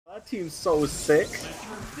That team's so sick.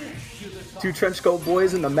 Two trenchcoat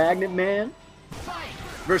boys and the Magnet Man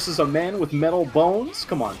versus a man with metal bones.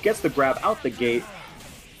 Come on, gets the grab out the gate.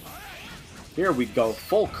 Here we go,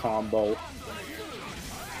 full combo.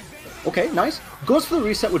 Okay, nice. Goes for the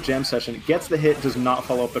reset with Jam Session. Gets the hit, does not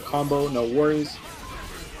follow up the combo, no worries.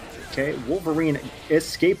 Okay, Wolverine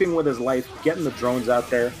escaping with his life, getting the drones out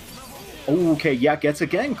there. Oh, okay, yeah, gets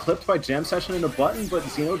again clipped by Jam Session in a button, but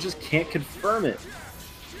Xeno just can't confirm it.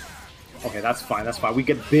 Okay, that's fine, that's fine. We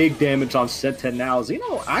get big damage on set 10 now.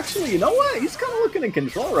 Xeno, actually, you know what? He's kind of looking in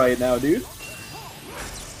control right now, dude.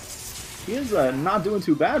 He is not doing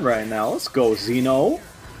too bad right now. Let's go, Xeno.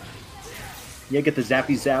 Yeah, get the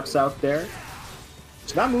zappy zaps out there.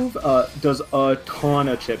 So that move does a ton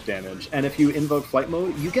of chip damage. And if you invoke flight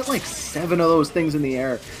mode, you get like 7 of those things in the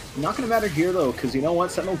air. Not going to matter here, though, because you know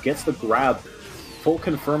what? Sentinel gets the grab. Full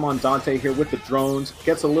confirm on Dante here with the drones.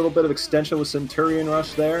 Gets a little bit of extension with Centurion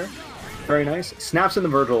Rush there. Very nice. Snaps in the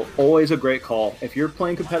Virgil. Always a great call. If you're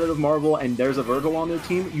playing competitive Marvel and there's a Virgil on their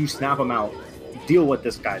team, you snap him out. Deal with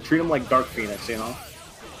this guy. Treat him like Dark Phoenix, you know?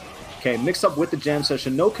 Okay, mix up with the Jam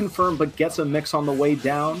Session. No confirm, but gets a mix on the way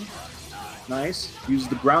down. Nice. Uses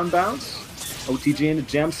the ground bounce. OTG into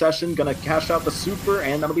Jam Session. Gonna cash out the super,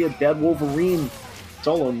 and that'll be a dead Wolverine.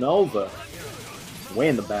 Solo Nova. Way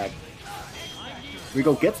in the bag. Here we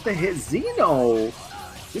go. Gets the hit. Xeno.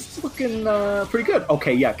 This is looking pretty good.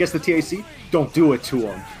 Okay, yeah. Gets the TAC. Don't do it to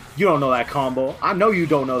him. You don't know that combo. I know you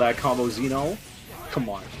don't know that combo, Xeno. Come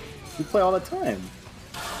on. We play all the time.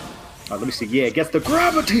 Let me see. Yeah, gets the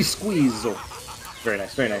gravity squeeze. Oh, very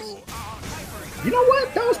nice, very nice. You know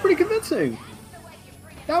what? That was pretty convincing.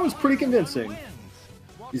 That was pretty convincing.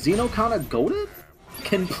 Xeno kind of goated?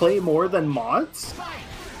 Can play more than mods?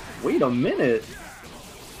 Wait a minute.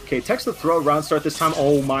 Okay, text the throw, round start this time.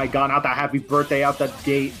 Oh my god, not that happy birthday out that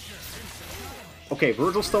gate. Okay,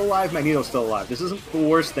 Virgil's still alive, Magneto's still alive. This isn't the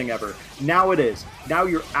worst thing ever. Now it is. Now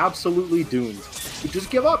you're absolutely doomed. You just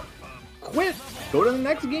give up. Quit. Go to the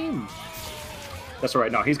next game. That's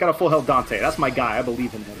alright. No, he's got a full health Dante. That's my guy. I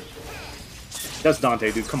believe in him. That's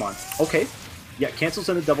Dante, dude. Come on. Okay. Yeah, cancels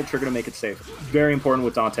in a double trigger to make it safe. Very important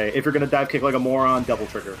with Dante. If you're going to dive kick like a moron, double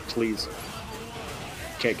trigger, please.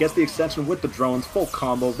 Okay, gets the extension with the drones. Full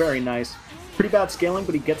combo. Very nice. Pretty bad scaling,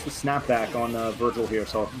 but he gets the snapback on Virgil here.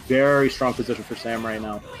 So very strong position for Sam right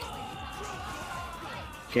now.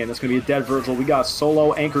 Okay, and that's going to be a dead Virgil. We got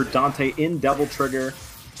solo anchored Dante in double trigger.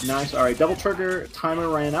 Nice. Alright, double trigger timer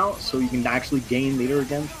ran out, so you can actually gain meter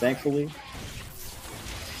again, thankfully.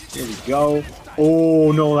 Here we go.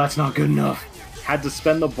 Oh, no, that's not good enough. Had to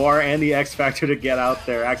spend the bar and the X Factor to get out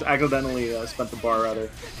there. Accidentally spent the bar, rather.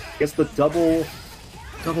 Gets the double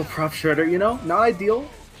prop shredder, you know? Not ideal,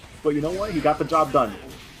 but you know what? He got the job done.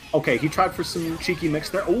 Okay, he tried for some cheeky mix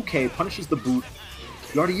there. Okay, punishes the boot.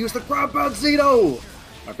 You already used the grab bout, Zito!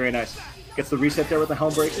 Alright, very nice. Gets the reset there with the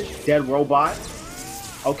Helm Breaker. Dead robot.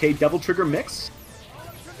 Okay, double trigger mix.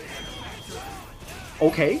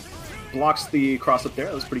 Okay. Blocks the cross up there.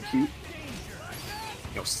 That was pretty cute.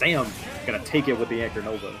 Yo, Sam gonna take it with the Anchor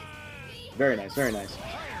Nova. Very nice, very nice.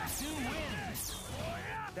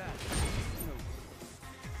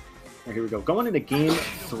 Right, here we go. Going into game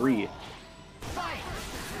 3.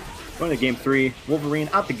 Going into game 3. Wolverine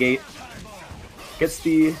out the gate. Gets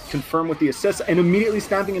the confirm with the assist and immediately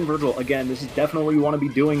snapping in Virgil. Again, this is definitely what you want to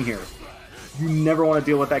be doing here. You never want to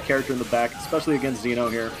deal with that character in the back, especially against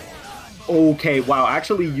Xeno here. Okay, wow,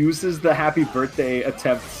 actually uses the happy birthday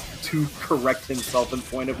attempt to correct himself and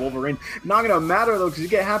point at Wolverine. Not gonna matter though, because you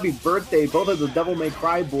get happy birthday. Both of the Devil May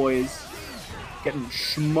Cry boys getting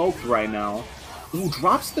smoked right now. Ooh,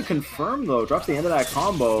 drops the confirm though, drops the end of that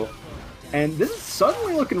combo. And this is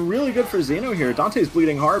suddenly looking really good for Xeno here. Dante's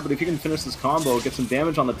bleeding hard, but if you can finish this combo, get some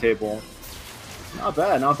damage on the table. Not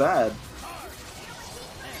bad, not bad.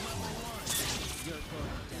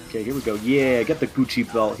 Okay, here we go. Yeah, get the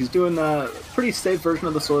Gucci belt. He's doing a pretty safe version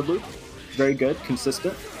of the sword loop. Very good,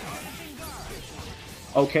 consistent.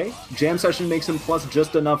 Okay, Jam Session makes him plus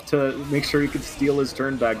just enough to make sure he can steal his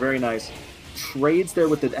turn back. Very nice. Trades there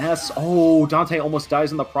with the S. Oh, Dante almost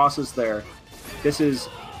dies in the process there. This is...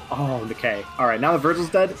 Oh, okay. Alright, now the Virgil's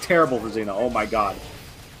dead. Terrible for Xeno. Oh my god.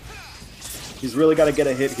 He's really got to get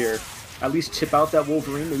a hit here. At least chip out that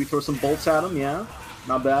Wolverine. Maybe throw some bolts at him. Yeah,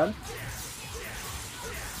 not bad.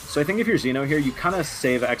 So I think if you're Xeno here, you kind of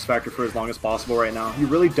save X Factor for as long as possible right now. You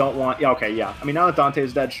really don't want... Yeah, okay, yeah. I mean, now that Dante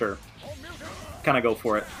is dead, sure. Kind of go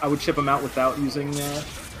for it. I would chip him out without using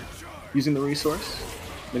the resource.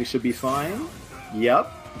 Then he should be fine.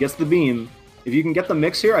 Yep. Gets the beam. If you can get the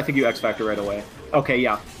mix here, I think you X Factor right away. Okay,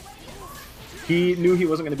 yeah. He knew he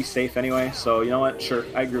wasn't going to be safe anyway, so you know what? Sure,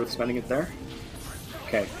 I agree with spending it there.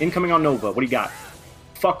 Okay, incoming on Nova. What do you got?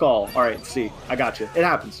 Fuck all. Alright, see. I got you. It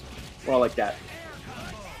happens. We're all like that.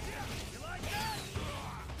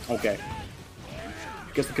 Okay.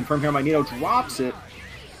 Guess the confirm here. Magneto drops it.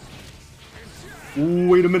 Ooh,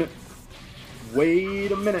 wait a minute.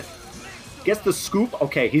 Wait a minute. Gets the scoop.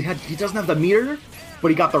 Okay, he doesn't have the meter, but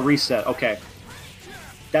he got the reset. Okay.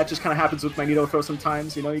 That just kind of happens with Magneto throw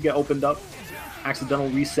sometimes. You know, you get opened up. Accidental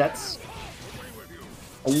resets.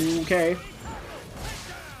 Okay.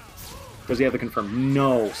 Does he have the confirm?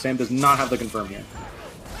 No, Sam does not have the confirm here.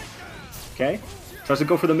 Okay. Tries to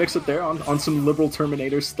go for the mix-up there on some liberal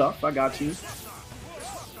Terminator stuff. I got you.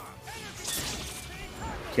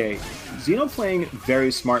 Okay. Xeno playing very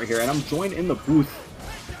smart here, and I'm joined in the booth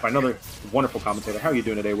by another wonderful commentator. How are you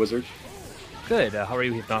doing today, Wizard? Good. How are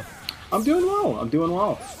you, Heath? I'm doing well. I'm doing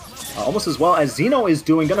well. Almost as well as Xeno is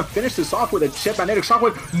doing. Gonna finish this off with a chip. Magnetic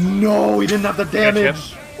Shockwave. No, he didn't have the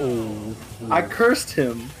damage. Oh. I cursed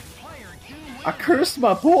him. I cursed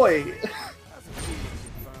my boy.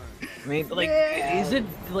 I mean, like, is it,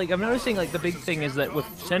 like, I'm noticing, like, the big thing is that with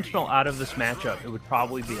Sentinel out of this matchup, it would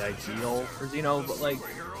probably be ideal for Xeno, but, like,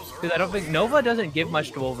 because I don't think Nova doesn't give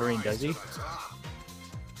much to Wolverine, does he?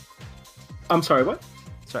 I'm sorry, what?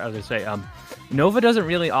 Sorry, I was going to say, Nova doesn't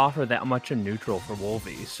really offer that much in neutral for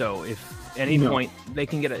Wolvie, so if any point they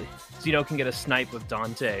can get Xeno can get a snipe with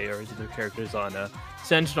Dante or his other characters on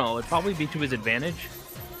Sentinel, it'd probably be to his advantage.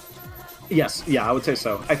 Yes, yeah, I would say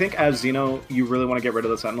so. I think as Xeno, you really want to get rid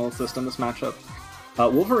of the Sentinel assist in this matchup.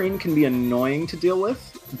 Wolverine can be annoying to deal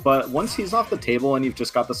with, but once he's off the table and you've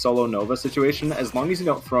just got the solo Nova situation, as long as you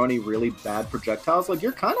don't throw any really bad projectiles, like,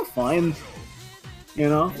 you're kind of fine. You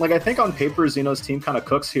know? Like, I think on paper, Xeno's team kind of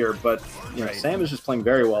cooks here, but you know, Sam is just playing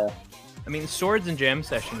very well. I mean, Swords and Jam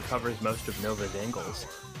Session covers most of Nova's angles.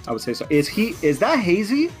 I would say so. Is that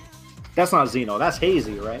Hazy? That's not Xeno. That's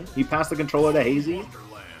Hazy, right? He passed the controller to Hazy?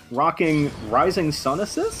 Rocking Rising Sun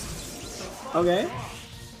Assist? Okay.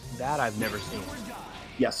 That I've never seen.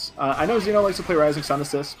 Yes. I know Xeno likes to play Rising Sun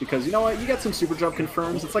Assist because, you know what, you get some super jump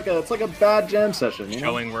confirms. It's like a bad jam session. You know?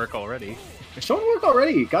 Showing work already. Showing work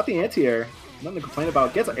already. Got the anti-air. Nothing to complain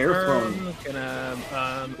about. Gets air thrown. Ooh,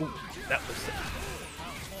 that was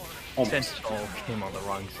almost. Sentinel came on the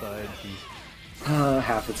wrong side.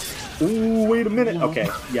 Half it. Ooh, wait a minute. Okay,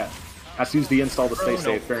 yeah. Has to use the install to stay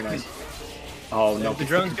safe. Very nice. Oh, no. The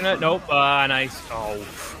drone's gonna... Nope. Nice. Oh.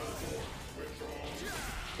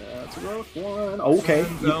 That's a rough one. Okay.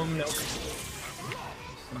 No.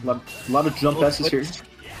 A lot of jump S's here.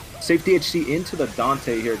 Safe DHC into the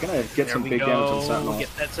Dante here. Gonna get some big damage on Sentinel.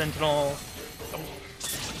 Get that Sentinel.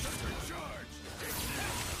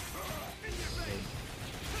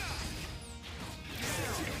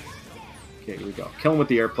 Okay, here we go. Kill him with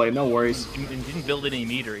the airplay. No worries. And didn't build any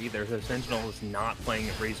meter either. So Sentinel is not playing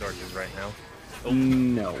with resources right now. Oh.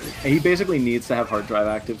 No. He basically needs to have hard drive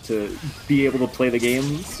active to be able to play the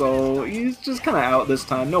game, so he's just kind of out this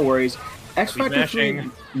time. No worries. X Factor 3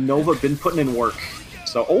 Nova been putting in work.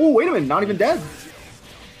 So, oh, wait a minute, not even dead.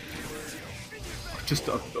 Just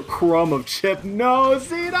a crumb of chip. No,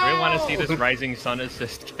 Xeno! I really want to see this Rising Sun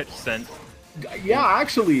assist get sent. Yeah,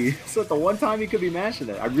 actually, it's like the one time he could be mashing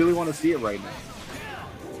it. I really want to see it right now.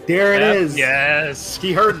 There it is. Yes.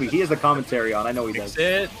 He heard me. He has the commentary on. I know he Fix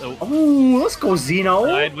does. It. Oh, let's go, Xeno.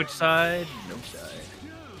 Side, which side? No side.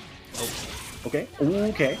 Oh. Okay.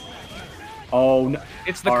 Okay. Oh, no.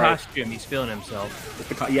 It's the costume. He's feeling himself. It's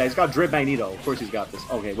the yeah, he's got Drip Magneto. Of course he's got this.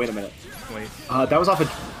 Okay, wait a minute. Wait. That was off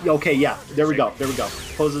a... Okay, yeah. There we go. There we go.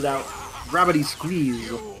 Close it out. Gravity squeeze.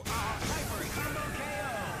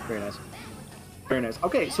 Very nice. Very nice.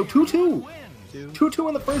 Okay, so 2-2. 2-2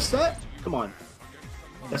 in the first set? Come on.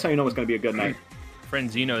 That's how you know it's going to be a good night. Friend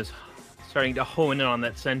Xeno's starting to hone in on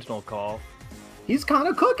that Sentinel call. He's kind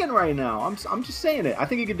of cooking right now. I'm just saying it. I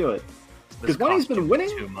think he can do it. Because when he's been winning,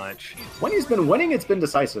 when he's been winning, it's been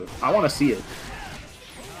decisive. I want to see it.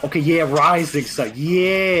 Okay, yeah, Rising Sun.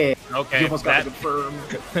 Yeah. Okay. He almost got it confirmed.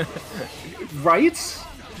 Right?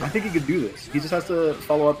 I think he could do this. He just has to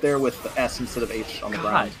follow up there with the S instead of H on the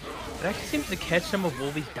ground. It actually seems to catch some of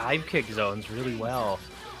Wolvie's dive kick zones really well.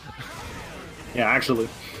 Yeah, actually.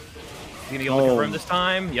 He's gonna go confirm this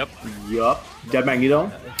time? Yep. Yup. Dead Magneto?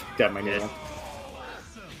 Dead Magneto.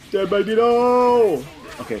 Dead Magneto!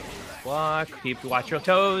 Okay. Block. Watch your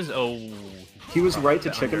toes. Oh. He was right to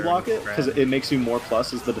chicken block it, because it makes you more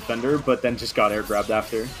plus as the defender, but then just got air grabbed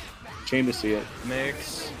after. Shame to see it.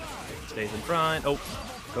 Mix. Stays in front. Oh.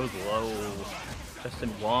 Goes low.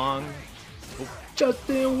 Justin Wong. Oh.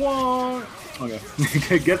 Justin Wong! Okay.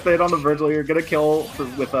 Gets the hit on the Virgil here. Get a kill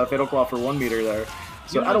with Fatal Claw for 1 meter there.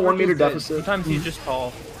 So at a 1 meter deficit. Sometimes he's just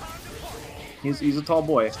tall. He's a tall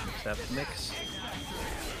boy. Mix.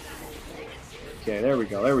 Okay, there we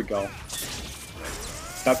go. There we go.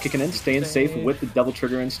 Stop kicking in, staying safe with the double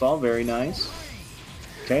trigger install. Very nice.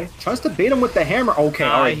 Okay, tries to bait him with the hammer. Okay,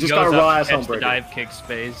 all right, just got a raw ass homebreaker. Dive kick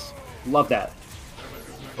space. Love that.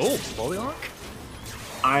 Oh, bully lock.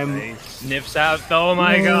 I'm sniffs out. Oh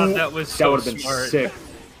my god, that was so that would have been smart. sick.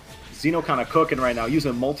 Xeno kind of cooking right now,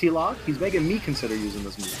 using multi-lock. He's making me consider using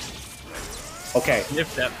this move. Okay.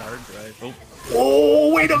 Sniff that hard drive.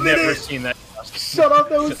 Oh, wait a minute! Never seen that. Shut up,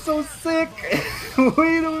 that was so sick.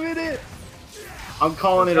 Wait a minute. I'm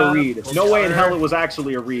calling it a read. No way in hell it was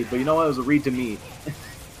actually a read, but you know what? It was a read to me.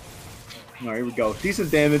 Alright, here we go.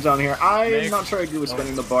 Decent damage on here. I'm not sure I agree with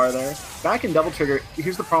spinning the bar there. Back in Devil Trigger,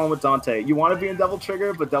 here's the problem with Dante. You want to be in Devil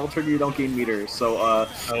Trigger, but Devil Trigger you don't gain meters, so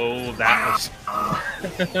Oh, that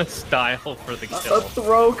was style for the kill. A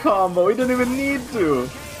throw combo. He didn't even need to.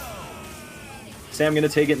 Sam gonna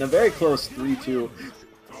take it in a very close 3-2.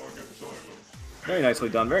 Very nicely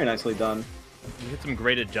done, very nicely done. You get some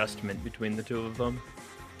great adjustment between the two of them.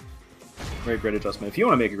 Very great adjustment. If you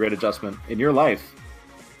want to make a great adjustment in your life,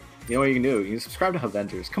 you know what you can do? You can subscribe to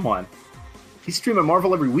HAVENGERS. Come on. He's streaming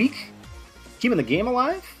Marvel every week? Keeping the game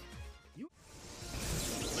alive?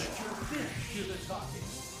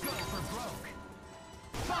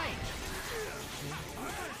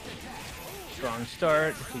 Strong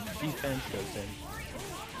start. Big defense goes in.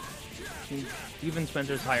 Even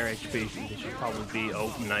Spencer's higher HP, this should probably be,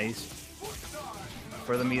 oh, nice.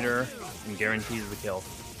 For the meter, and guarantees the kill.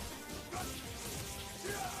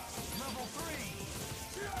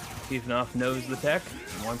 Tiefenhoff knows the tech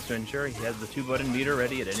and wants to ensure he has the 2-button meter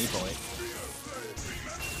ready at any point.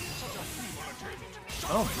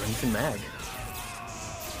 Oh, Rings and Mag.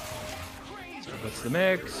 What's the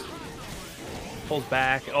mix? Pulls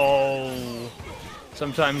back. Oh,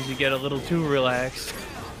 sometimes you get a little too relaxed.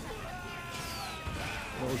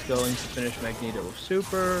 Will's going to finish Magneto with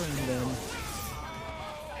Super, and then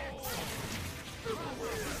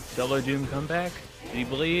Solo Doom comeback. Did he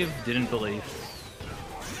believe? Didn't believe.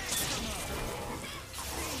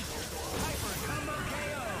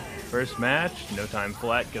 First match, no time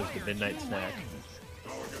flat, goes to Midnight Snack.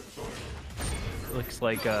 Looks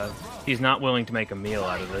like he's not willing to make a meal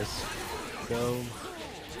out of this. Go.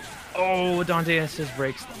 Oh, Dante assist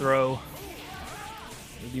breaks throw.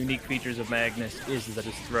 The unique features of Magnus is that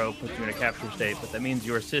his throw puts you in a capture state, but that means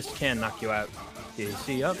your assist can knock you out.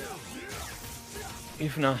 DAC up.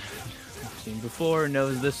 If not, we've seen before,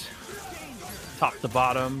 knows this top to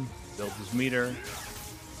bottom, builds his meter, and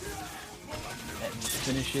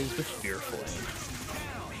finishes with Spear Flame.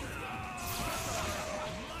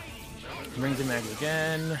 Rings and Mags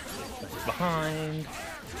again, behind.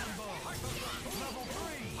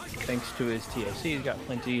 Thanks to his TAC, he's got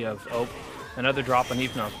plenty of... Oh, another drop on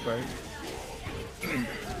Tiefenhoff's part.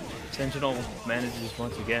 Sentinel manages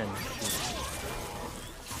once again to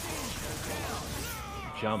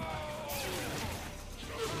jump.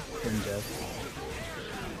 And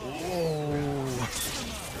oh,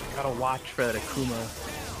 gotta watch for that Akuma.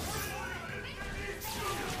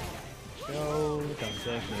 Go, Dante,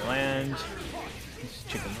 can he land? He's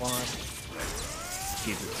chicken walk.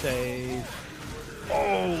 Keep it safe.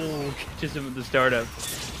 Oh, catches him with the startup.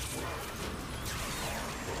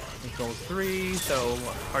 Control 3, so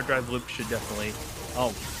hard drive loop should definitely...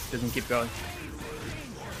 Oh, doesn't keep going.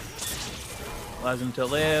 Allows him to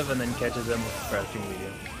live, and then catches him with crouching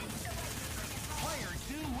medium.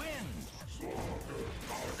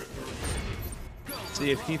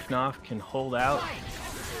 See if Tiefenhoff can hold out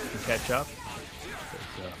and catch up.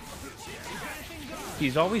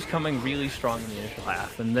 He's always coming really strong in the initial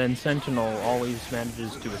half, and then Sentinel always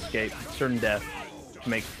manages to escape certain death to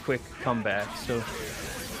make quick comebacks. So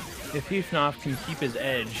if Tiefenhoff can keep his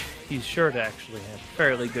edge, he's sure to actually have a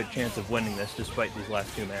fairly good chance of winning this despite these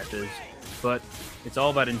last two matches. But it's all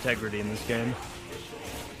about integrity in this game.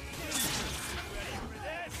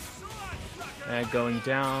 Going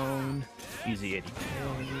down. Easy 80.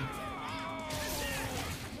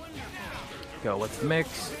 Go, what's the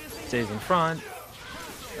mix? Stays in front.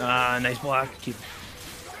 Nice block. Keep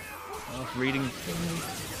off reading.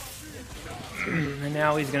 And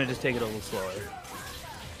now he's going to just take it a little slower.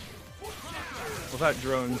 Without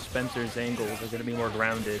drones, Spencer's angles are going to be more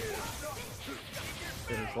grounded.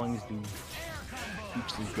 But as long as he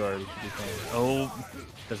keeps his guard, it should be fine. Oh,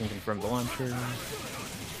 doesn't confirm the launcher.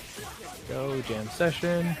 Go, jam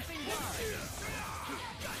session.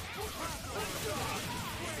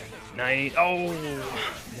 Night. Oh!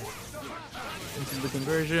 This is the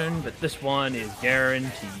conversion, but this one is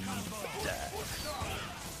guaranteed death.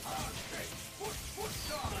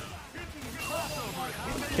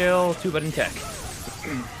 Kill, 2-button tech.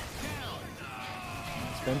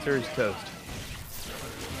 Spencer is toast.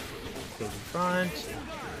 goes in front.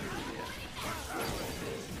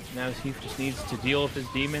 Now Heath just needs to deal with his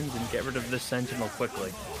demons and get rid of this Sentinel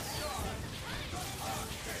quickly.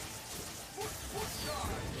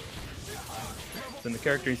 Been the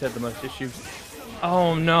character he's had the most issues.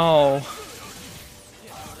 Oh no!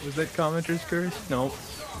 Was that commenter's curse? Nope.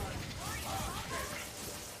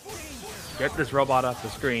 Get this robot off the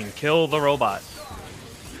screen. Kill the robot.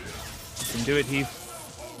 You can do it, Heath.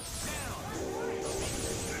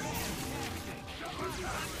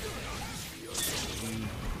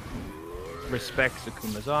 Respects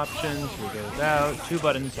Akuma's options. He goes out.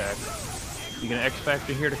 2-button tech. You gonna X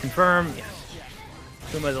Factor here to confirm? Yes.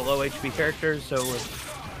 Akuma is a low HP character, so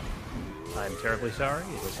I'm terribly sorry.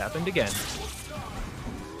 It has happened again.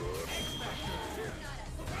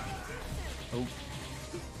 Oh.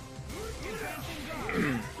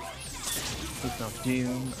 He's not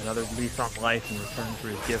Doom. Another leaf on life in return for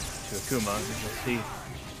his gift to Akuma. We'll see.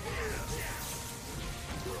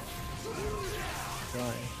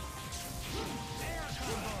 Right.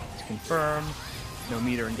 Let's confirm. No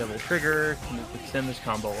meter and double trigger. Can we extend this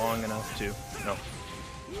combo long enough to... No.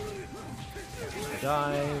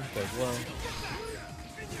 Dive. Does well.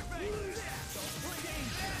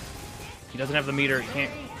 He doesn't have the meter.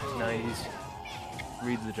 Can't... Nice.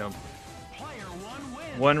 Reads the jump.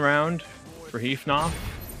 1 round for Heathnoff.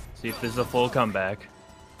 See if this is a full comeback.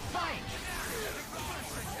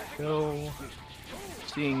 So,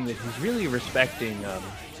 seeing that he's really respecting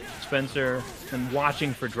Spencer and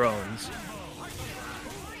watching for drones.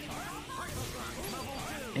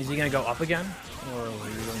 Is he going to go up again? Or are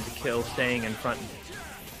you going to kill staying in front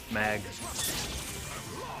mag?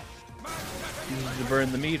 Uses to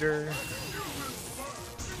burn the meter.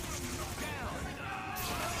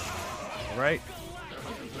 Alright.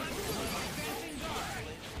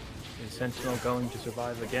 Is Sentinel going to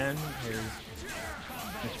survive again? Here's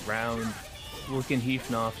this round looking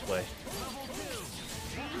Heathnoff's way.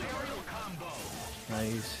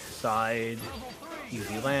 Nice side,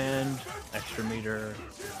 easy land, extra meter.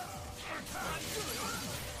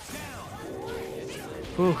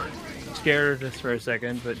 Whew, scared us for a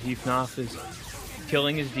second, but Heathnoff is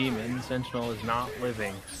killing his demon. Sentinel is not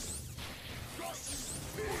living.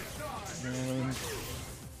 And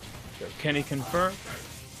so can he confirm?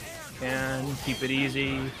 Can keep it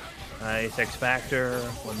easy. Nice X Factor,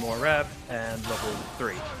 1 more rep, and level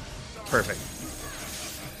 3. Perfect.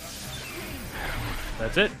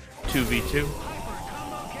 That's it. 2v2.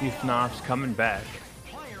 Heathnoff's coming back.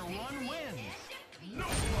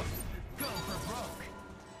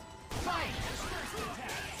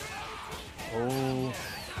 Oh.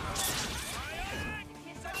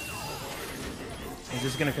 Is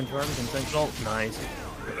this gonna confirm Sentinel? Nice.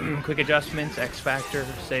 Quick adjustments, X Factor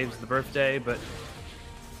saves the birthday, but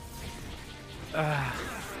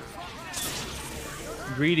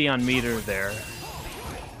greedy on meter there.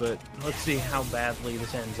 But let's see how badly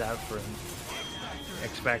this ends out for him.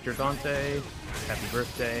 X Factor Dante, happy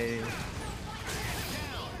birthday.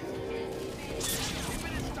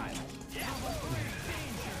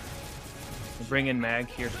 Bring in Mag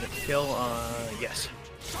here to kill. Yes.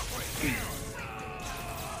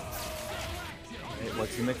 Right,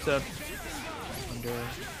 what's the mix-up? Under.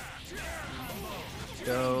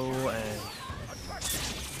 Go and.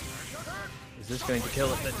 Is this going to kill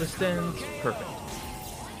at that distance? Perfect.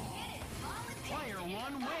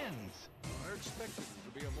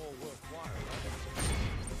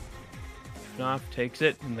 Knopf takes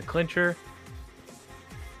it in the clincher.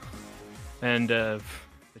 And the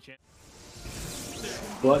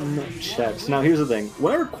button checks. Now here's the thing.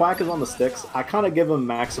 Whenever Quack is on the sticks, I kind of give him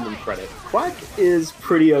maximum credit. Quack is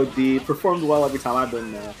pretty OD, performed well every time I've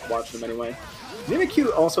been watching him anyway.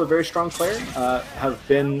 Mimikyu, also a very strong player, have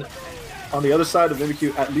been on the other side of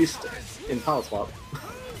Mimikyu, at least in Palette Swap.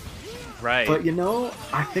 Right. But you know,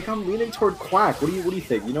 I think I'm leaning toward Quack. What do you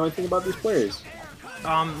think? You know anything about these players?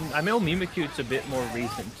 I know Mimikyu's a bit more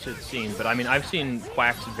recent to seen, but I mean I've seen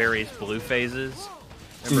Quack's various blue phases.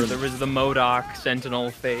 Remember there was the MODOK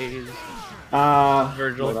Sentinel phase.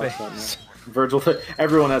 Virgil phase. Virgil.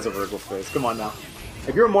 Everyone has a Virgil phase. Come on now.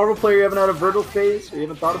 If you're a Marvel player, you haven't had a Virgil phase, or you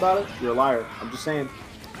haven't thought about it, you're a liar. I'm just saying.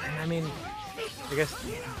 I mean, I guess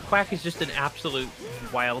Quack is just an absolute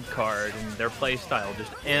wild card, and their play style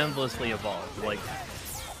just endlessly evolves. Like,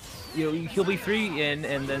 you know, he'll be 3 in,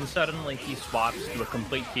 and then suddenly he swaps to a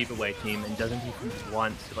complete keep away team and doesn't even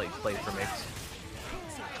want to like play for mix.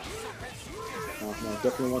 No,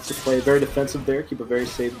 definitely wants to play very defensive there, keep a very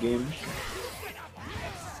safe game.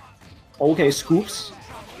 Okay, scoops.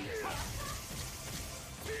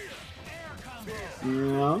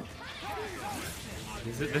 Yeah.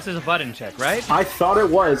 This is a button check, right? I thought it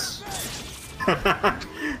was.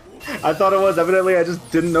 I thought it was. Evidently, I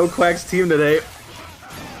just didn't know Quack's team today.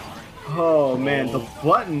 Oh, man. The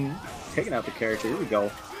button. Taking out the character. Here we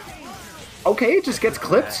go. Okay, it just gets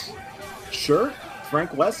clipped. Sure.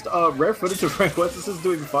 Frank West. Rare footage of Frank West. This is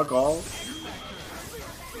doing fuck all.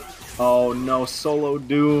 Oh, no. Solo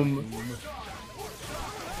Doom.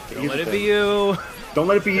 Don't let it be you. Don't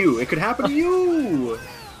let it be you. It could happen to you.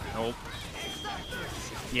 Nope.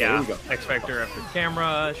 Yeah, X Factor after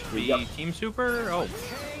camera, should be Team Super. Oh,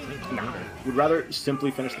 nah. Would rather simply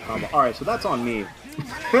finish the combo. Alright, so that's on me.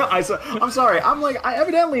 I'm sorry, I'm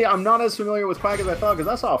not as familiar with Quack as I thought, because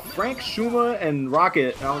I saw Frank, Shuma, and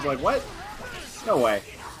Rocket, and I was like, what? No way.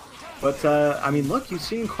 But, I mean, look, you've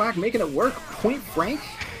seen Quack making it work. Point Frank?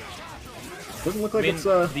 Doesn't look like it's,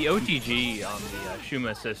 the OTG on the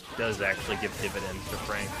Shuma assist does actually give dividends to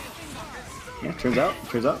Frank. Yeah, turns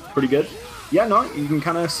out pretty good. Yeah, no, you can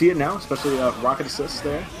kind of see it now, especially Rocket Assist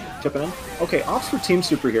there, chipping in. Okay, opts for Team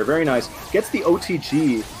Super here, very nice. Gets the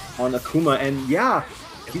OTG on Akuma, and yeah,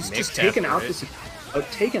 he's just taken out this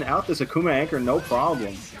Akuma anchor, no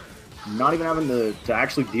problem. Not even having to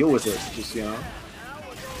actually deal with it, just, you know.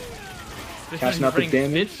 Cashing out the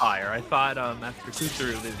damage. Spitfire. I thought after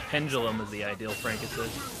Kusuru, the Pendulum was the ideal Frank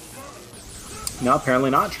assist. No, apparently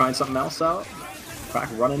not. Trying something else out. Quack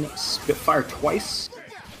running Spitfire twice.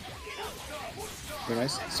 Very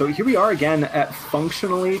nice. So here we are again at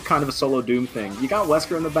functionally kind of a solo Doom thing. You got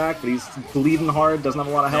Wesker in the back, but he's bleeding hard, doesn't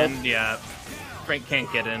have a lot of help. And, yeah, Frank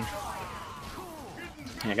can't get in.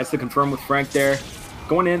 Yeah, I guess to confirm with Frank there.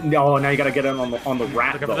 Going in. Oh, now you got to get in on the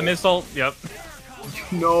rat, Look up for the missile. Yep.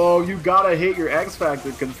 No, you got to hit your X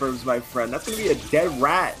Factor, confirms my friend. That's going to be a dead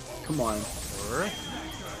rat. Come on.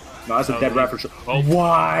 No, that's a dead rat for sure. Oh,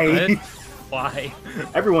 why? Why?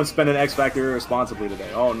 Everyone's spending X Factor irresponsibly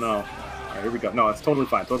today. Oh, no. All right, here we go. No, it's totally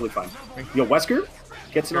fine. Totally fine. Yo, Wesker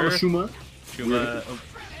gets it on the Shuma. Shuma.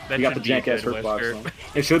 You got the jank-ass hurt box. So.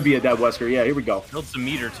 It should be a dead Wesker. Yeah, here we go. Builds a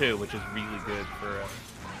meter, too, which is really good for...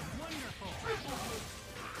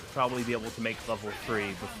 probably be able to make level 3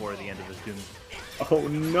 before the end of this Doom. Oh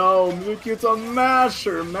no, Mewtwo's a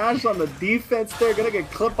masher. Mash on the defense there. Gonna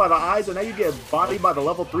get clipped by the eyes, and now you get bodied by the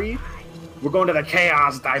level 3. We're going to the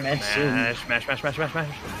Chaos Dimension. Mash.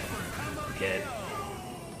 Good.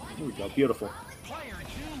 Here we go. Beautiful.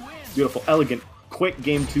 Beautiful. Elegant. Quick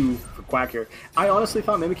game 2 for Quack here. I honestly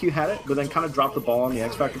thought Mimikyu had it, but then kind of dropped the ball on the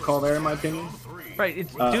X Factor call there, in my opinion. Right,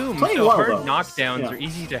 it's Doom, so hard knockdowns are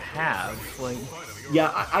easy to have. Like...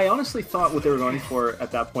 Yeah, I honestly thought what they were going for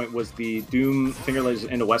at that point was the Doom Finger Lasers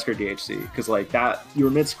into Wesker DHC, because like that, you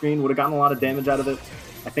were mid-screen, would have gotten a lot of damage out of it.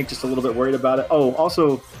 I think just a little bit worried about it. Oh,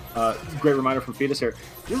 also, great reminder from Fetus here.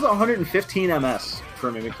 This is 115 MS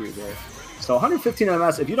for Mimikyu there. So 115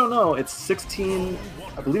 MS, if you don't know, it's 16,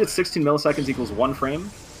 I believe it's 16 milliseconds equals 1 frame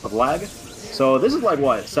of lag. So this is like,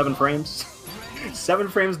 what, 7 frames? 7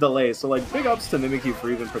 frames delay. So like, big ups to Mimikyu for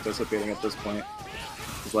even participating at this point.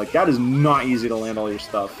 It's like, that is not easy to land all your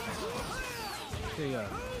stuff. Yeah.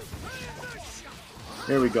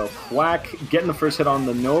 There we go. Quack getting the first hit on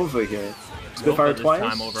the Nova here. Spitfire twice.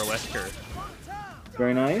 Time over Wesker.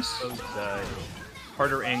 Very nice. Those,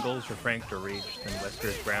 harder angles for Frank to reach than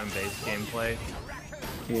Wesker's ground-based gameplay.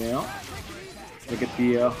 Yeah. Look at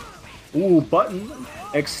the button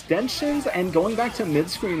extensions and going back to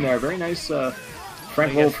mid-screen there. Very nice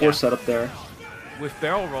Frank level 4 setup there. With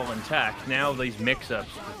barrel roll intact, now these mix-ups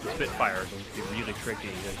with the Spitfires will be really tricky.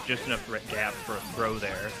 There's just enough gap for a throw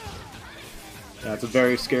there. Yeah, it's a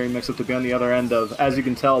very scary mix-up to be on the other end of, as you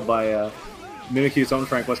can tell by Mimikyu's own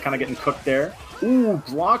Frank was kind of getting cooked there. Ooh,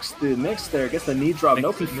 blocks the mix there, gets the knee drop,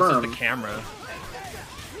 no confirm. The camera.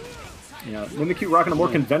 Yeah, Mimikyu rocking a more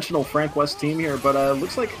conventional Frank West team here, but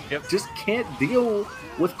looks like just can't deal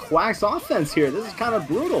with Quack's offense here. This is kind of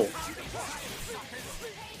brutal.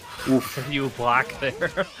 Oof. You block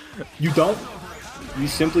there. You don't. You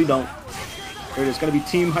simply don't. There it is. Going to be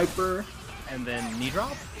Team Hyper. And then knee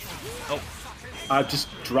drop? Oh. Just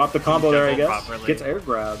drop the combo there, I guess. Properly. Gets air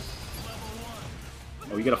grab.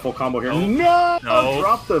 Oh, you get a full combo here. Oh. No!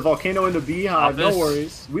 Drop the Volcano into Beehive. No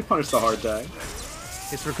worries. We punished the hard tag.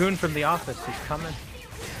 It's Raccoon from the office. He's coming.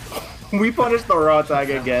 We punished the raw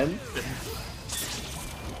tag again.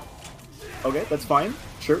 Okay, that's fine.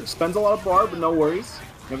 Sure. Spends a lot of bar, but no worries.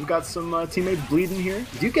 We've got some teammate bleeding here.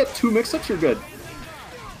 If you get 2 mix-ups, you're good.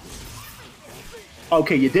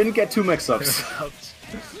 Okay, you didn't get 2 mix-ups.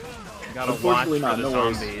 Gotta watch for the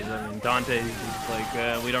zombies. I mean, Dante's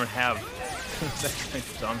like, we don't have that kind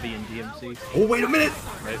of zombie in DMC. Oh, wait a minute!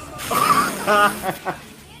 Right.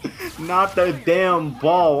 Not the damn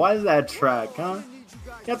ball. Why is that track, huh?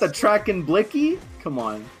 You got the track in Blicky? Come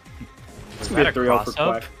on. Was that a 3-0 for cross-up?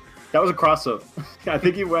 Quack. That was a cross-up. I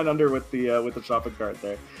think he went under with the shopping cart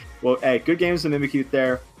there. Well, hey, good games to Mimikyu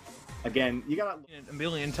there. Again, you gotta... A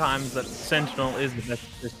million times that Sentinel is the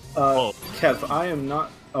best. Kev, I am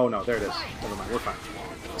not... Oh, no, there it is. Never mind, we're fine.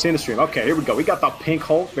 Seeing the stream. Okay, here we go. We got the pink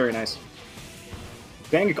Hulk. Very nice.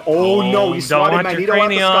 Bang. Oh, no, he swatted Magneto out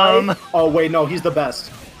the sky. Oh, wait, no, he's the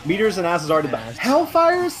best. Meteors and Asses are the best.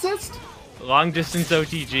 Hellfire assist? Long distance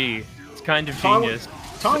OTG. It's kind of genius.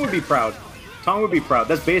 Tong would be proud. Tong would be proud.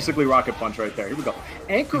 That's basically Rocket Punch right there. Here we go.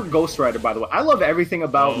 Anchor Ghost Rider, by the way. I love everything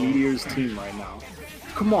about Meteor's team right now.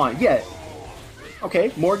 Come on, yeah.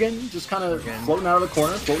 Okay, Morgan just kind of floating out of the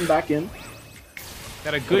corner, floating back in.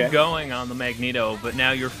 Got a good going on the Magneto, but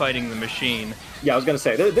now you're fighting the machine. Yeah, I was going to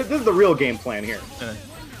say, this is the real game plan here.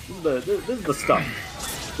 This is the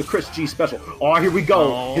stuff. The Chris G special. Oh, here we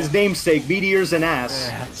go. Oh. His namesake, Meteors and Ass.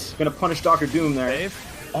 Yes. Gonna punish Dr. Doom there.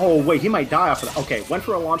 Save. Oh, wait, he might die off of that. Okay, went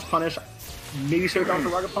for a launch punish. Maybe should have gone for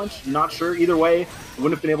Rocket Punch. Not sure. Either way,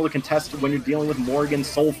 wouldn't have been able to contest when you're dealing with Morgan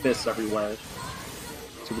Soul Fists everywhere.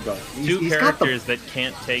 So we go. Two characters that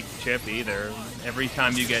can't take chip either. Every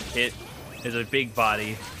time you get hit is a big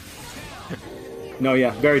body. No,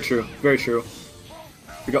 yeah, very true. Very true.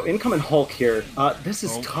 We go incoming Hulk here. This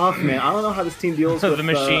is tough, man. I don't know how this team deals with the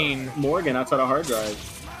machine. Morgan outside a hard drive.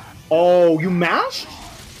 Oh, you mashed?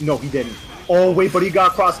 No, he didn't. Oh, wait, but he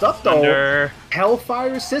got crossed up, though. Thunder.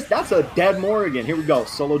 Hellfire assist? That's a dead Morgan. Here we go.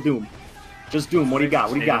 Solo Doom. Just Doom. What do you got?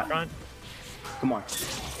 What do you got? Come on.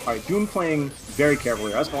 All right, Doom playing very careful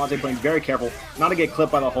here. Escalante playing very careful. Not to get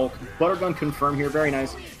clipped by the Hulk. Buttergun confirmed here. Very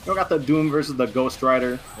nice. We got the Doom versus the Ghost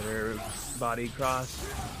Rider. Their body cross.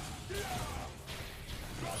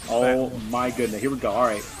 Oh my goodness, here we go.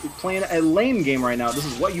 Alright, playing a lane game right now. This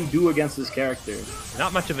is what you do against this character.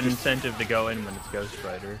 Not much of an incentive to go in when it's Ghost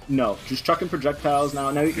Rider. No, just chucking projectiles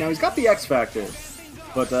now. Now he's got the X Factor,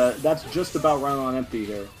 but that's just about running on empty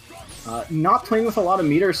here. Not playing with a lot of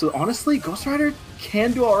meters, so honestly, Ghost Rider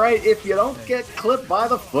can do alright if you don't get clipped by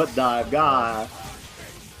the foot dive guy.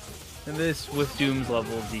 And this, with Doom's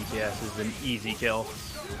level of DPS, is an easy kill.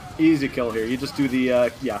 Easy kill here. You just do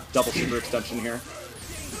the, double super extension here.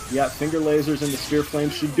 Yeah, finger lasers and the spear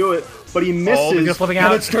flames should do it, but he misses.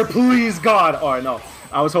 Penitster, please, God! Oh, no.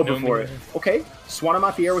 I was hoping for it. Okay, swat him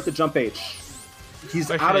out the air with the jump H.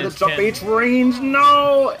 He's out of the jump H range.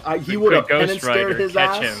 No! He would have penitstered his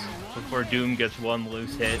ass. Him before Doom gets one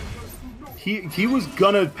loose hit. He was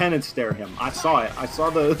gonna penance stare him. I saw it. I saw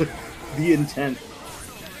the intent.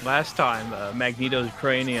 Last time, Magneto's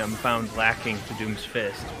cranium found lacking to Doom's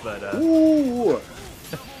fist, but Ooh!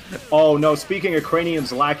 Oh no, speaking of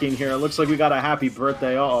craniums lacking here, it looks like we got a happy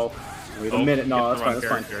birthday. Uh-oh. Wait a minute. No, that's fine,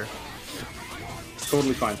 that's fine.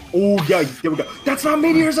 Totally fine. Oh, yeah, there we go. That's not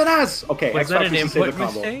Meteors and Ass! Okay, was that an input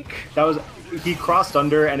mistake? That was... He crossed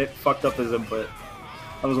under and it fucked up his input.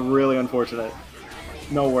 That was really unfortunate.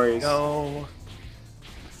 No worries. No.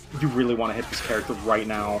 You really want to hit this character right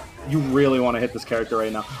now. You really want to hit this character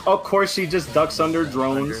right now. Of course, she just ducks under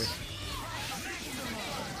drones.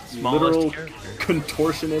 Literal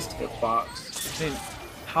contortionist hitbox. I mean,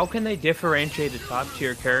 how can they differentiate a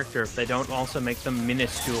top-tier character if they don't also make them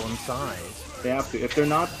minuscule in size? They have to. If they're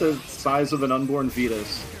not the size of an unborn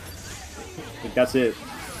fetus, that's it.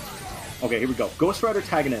 Okay, here we go. Ghost Rider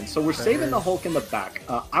tagging in. So we're saving the Hulk in the back.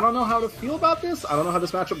 I don't know how to feel about this. I don't know how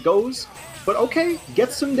this matchup goes. But okay,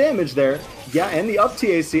 get some damage there. Yeah, and the up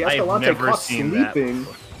TAC. Escalante caught sleeping.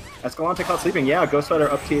 Escalante caught sleeping. Yeah, Ghost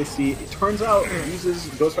Rider up TAC. It turns out he uses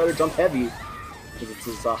Ghost Rider jump heavy. Because it's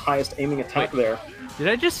his highest aiming attack there. Did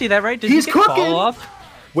I just see that right? Did He's he get cooking! Follow-up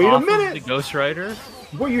Wait a minute! The Ghost Rider?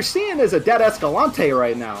 What you're seeing is a dead Escalante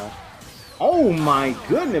right now. Oh my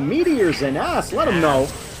goodness, Meteors and Ass. Let him know.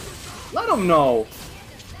 Let him know.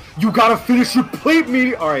 You gotta finish your plate,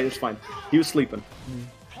 Meteor. Alright, it's fine. He was sleeping.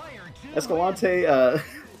 Escalante,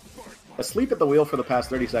 asleep at the wheel for the past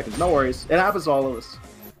 30 seconds. No worries. It happens to all of us.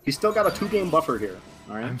 He's still got a 2-game buffer here.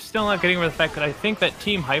 Alright. I'm still not getting over the fact that I think that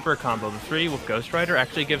Team Hyper combo, the 3 with Ghost Rider,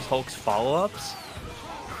 actually gives Hulk's follow-ups.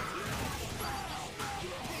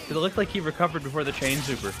 It looked like he recovered before the Chain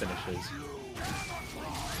Super finishes.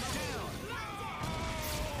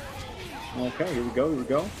 Okay, here we go, here we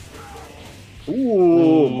go.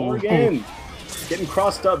 Ooh, Morgan! Getting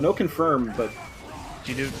crossed up, no confirm, but...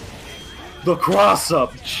 You do... The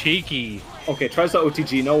cross-up! Cheeky! Okay, tries to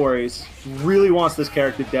OTG, no worries. Really wants this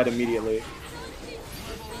character dead immediately.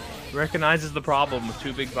 Recognizes the problem with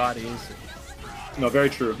 2 big bodies. No, very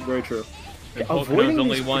true, very true. And Hulk knows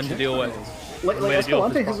only one to deal with. Like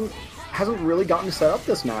Escalante hasn't really gotten to set up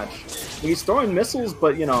this match. He's throwing missiles,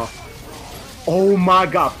 but, you know... Oh my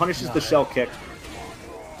god, punishes the shell kick.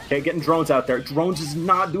 Okay, getting drones out there. Drones is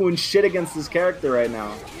not doing shit against this character right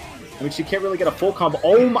now. I mean, she can't really get a full combo.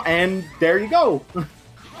 Oh my, and there you go.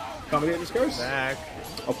 Commentator's curse. Back.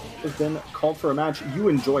 Oh, it's been called for a match. You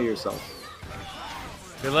enjoy yourself.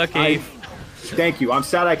 Good luck, Eve. Thank you. I'm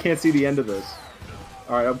sad I can't see the end of this.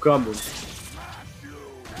 Alright, I'm coming.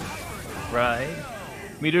 Right.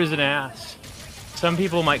 Meter's an ass. Some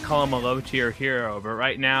people might call him a low-tier hero, but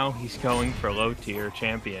right now he's going for low-tier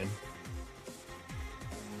champion.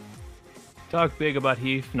 Talk big about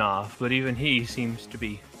Heathnoff, but even he seems to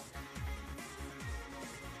be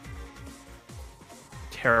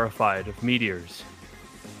terrified of meteors.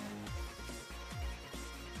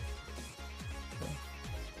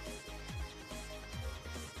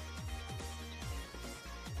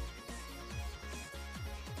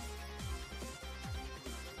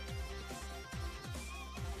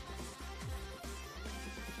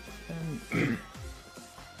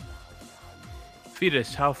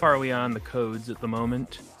 Fetus, how far are we on the codes at the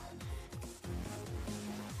moment?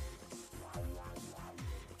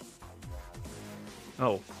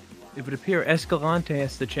 Oh, it would appear Escalante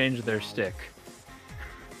has to change their stick.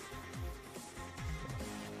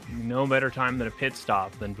 No better time than a pit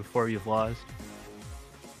stop than before you've lost.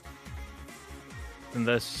 And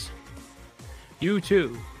thus, you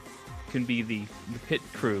too can be the pit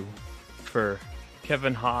crew for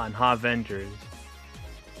Kevin Ha and HAVENGERS.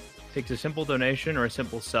 Takes a simple donation or a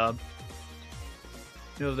simple sub.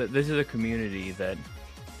 You know that this is a community that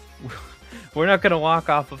we're not going to walk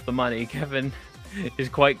off of the money. Kevin is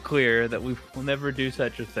quite clear that we will never do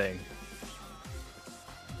such a thing.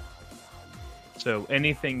 So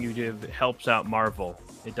anything you do helps out Marvel.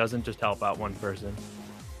 It doesn't just help out one person.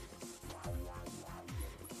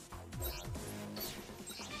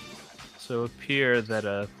 So appear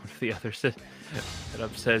that the other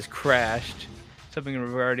setup says crashed. Something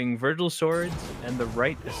regarding Virgil Swords and the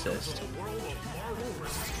right assist.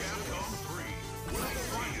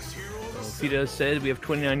 Fita said we have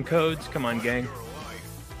 29 codes. Come on, gang.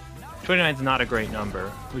 29 is not a great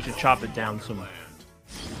number. We should chop it down some.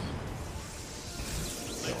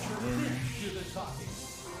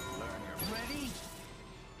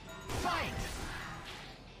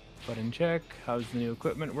 Button check. How's the new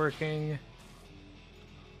equipment working?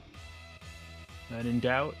 And in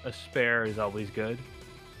doubt, a spare is always good.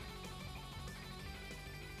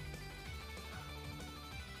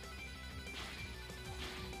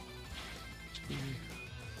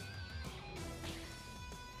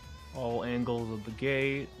 All angles of the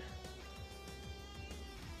gate.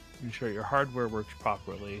 Ensure your hardware works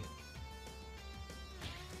properly.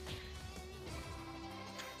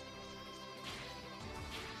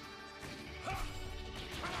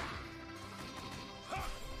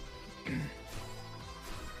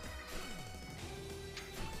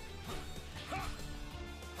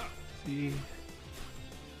 See,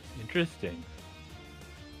 interesting.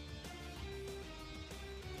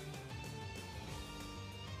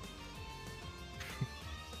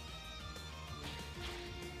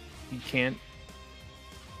 You can't.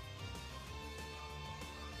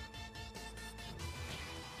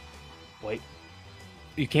 Wait.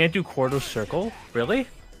 You can't do quarter circle? Really?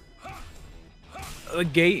 The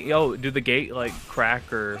gate, oh, do the gate like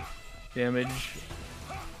crack or damage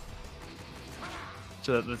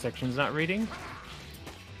so that the section's not reading?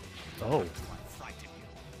 Oh.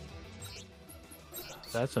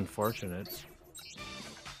 That's unfortunate.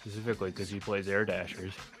 Specifically because he plays air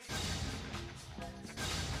dashers.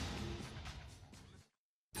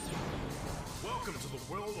 Welcome to the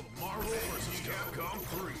world of Marvel vs. Capcom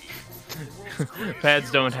 3. Pads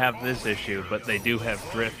don't have this issue, but they do have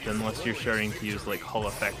drift unless you're starting to use like Hull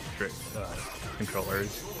effect drift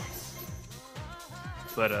controllers.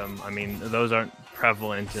 But I mean, those aren't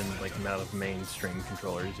prevalent in like a lot of mainstream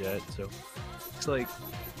controllers yet, so it's like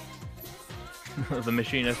the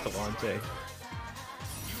Machine Escalante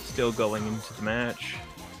still going into the match.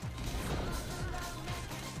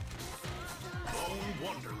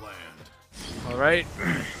 All right.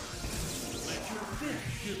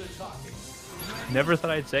 Never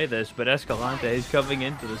thought I'd say this, but Escalante is coming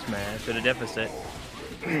into this match at a deficit.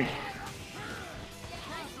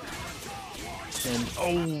 And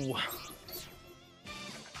oh,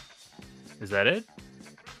 is that it?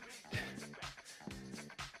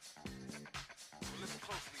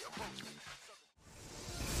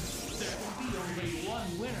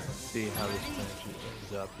 Let's see how this match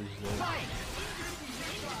ends up.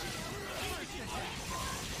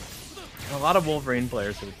 A lot of Wolverine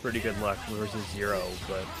players have pretty good luck versus Zero,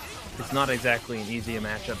 but it's not exactly an easy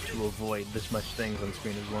matchup to avoid this much things on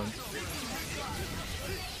screen at once.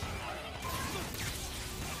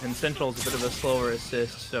 And Central's a bit of a slower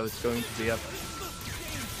assist, so it's going to be up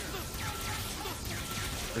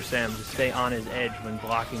for Sam to stay on his edge when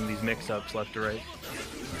blocking these mix-ups left to right.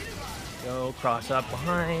 Go, cross up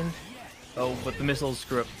behind. Oh, but the missiles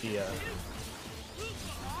screw up the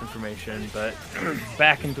information, but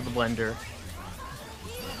back into the blender.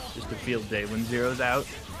 Just a field day when Zero's out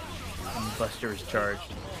and Buster is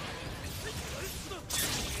charged.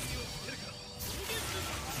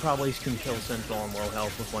 Probably can kill Central on low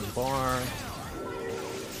health with one bar.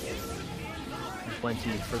 And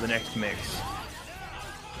plenty for the next mix.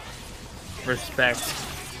 Respect.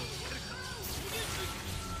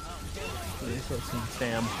 Letting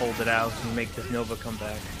Sam hold it out and make this Nova come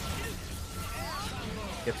back.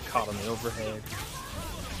 Gets caught on the overhead.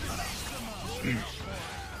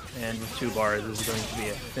 And with 2 bars, this is going to be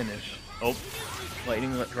a finish. Oh,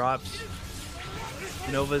 lightning that drops.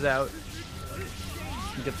 Nova's out.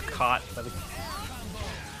 He gets caught by the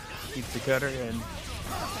keeps the cutter, and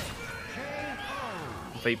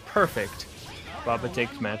with a perfect, Baba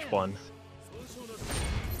takes match 1.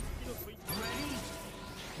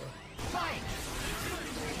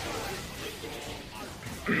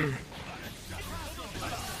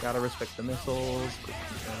 Gotta respect the missiles.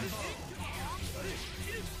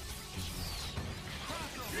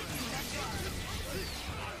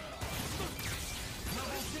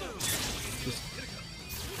 Just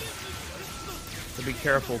to be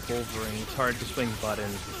careful, Wolverine. It's hard to swing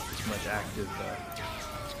buttons with this much active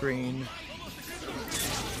screen.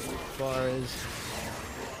 Bars.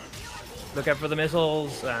 Look out for the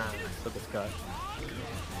missiles. Ah, look at Scott.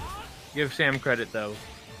 Give Sam credit though.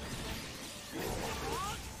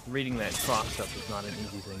 Reading that cross-up is not an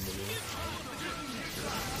easy thing to do.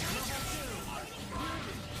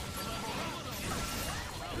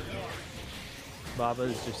 Baba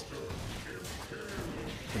is just,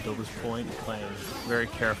 until this point, playing very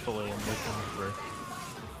carefully and looking for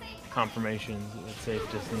confirmations at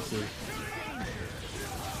safe distances.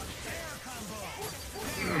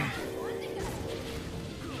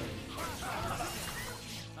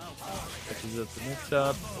 Catches up the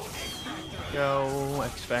mix-up. Go,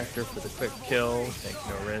 X Factor for the quick kill, take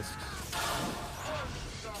no risks.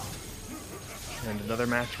 And another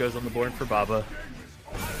match goes on the board for Baba.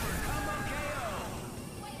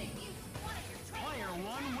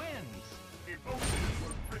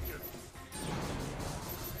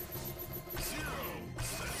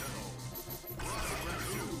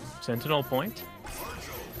 Sentinel point.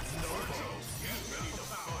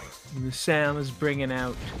 And Sam is bringing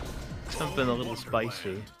out something a little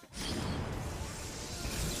spicy.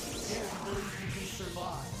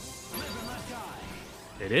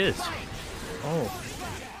 It is. Oh.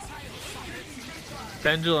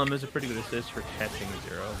 Pendulum is a pretty good assist for catching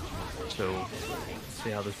Zero. So, let's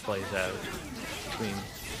see how this plays out between...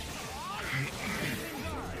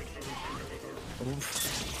 Oof.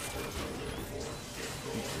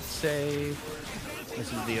 Save.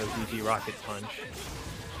 This is the OTG Rocket Punch.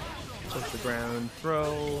 Touch the ground,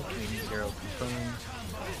 throw, and Zero confirmed.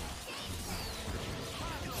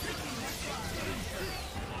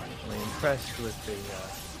 Really impressed with the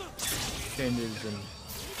changes and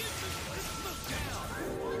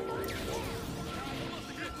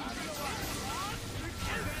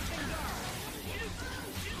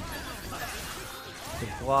the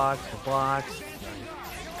blocks.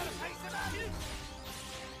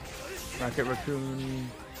 Rocket Raccoon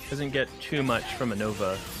doesn't get too much from a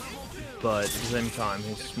Nova, but at the same time,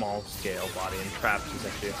 his small scale body and traps is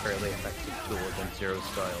actually a fairly effective tool against Zero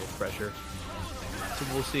style pressure. So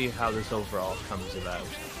we'll see how this overall comes about.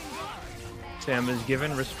 Sam is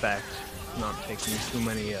given respect, not taking too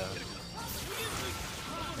many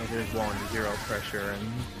measures while under Zero pressure, and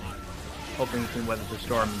hoping he can weather the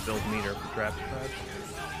storm and build meter for trap spread.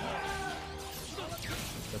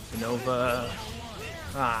 But the Nova,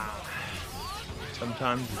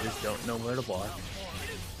 sometimes you just don't know where to block.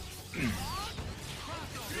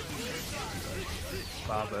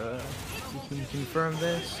 Baba, you can confirm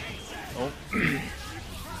this. Oh.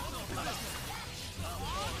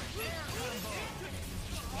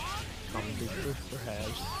 Probably for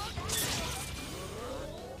halves.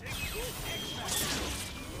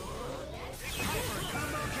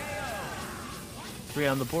 Three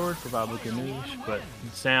on the board for Baba Ganoush, but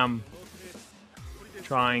Sam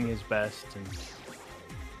trying his best, and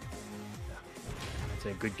I'd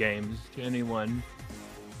say good games to anyone.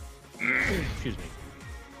 Excuse me.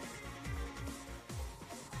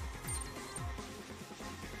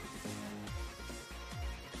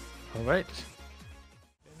 All right.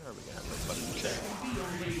 And are we gonna have a fun chat?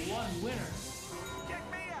 Only one winner. Check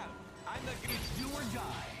me out. I'm the do or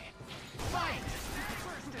die. Fight.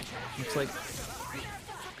 Looks like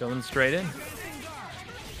going straight in.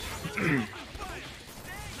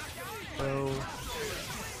 So,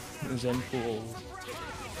 Zenpool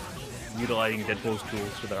utilizing Deadpool's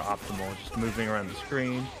tools so they're optimal, just moving around the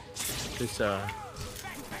screen. This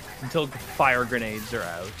until fire grenades are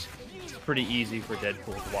out. It's pretty easy for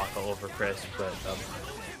Deadpool to walk all over Chris, but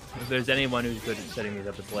if there's anyone who's good at setting these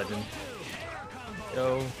up, it's Legend.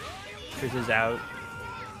 So, Chris is out,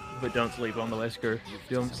 but don't sleep on the Wesker.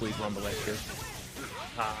 Don't sleep on the Wesker.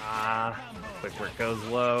 Quick work goes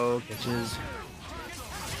low, catches.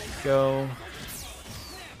 Go.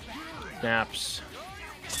 Snaps.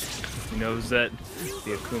 He knows that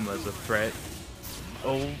the Akuma is a threat.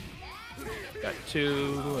 Oh, got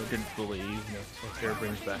two. I didn't believe. No, Wesker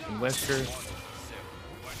brings back in Wesker.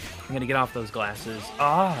 I'm gonna get off those glasses.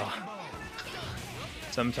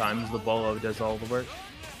 Sometimes the Bolo does all the work.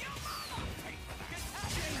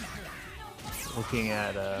 Looking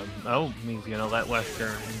at, he's gonna let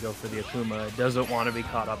Wesker go for the Akuma. Doesn't want to be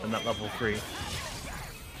caught up in that level 3.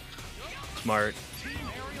 Smart.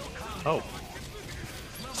 Oh.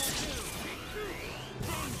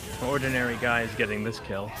 Ordinary guy is getting this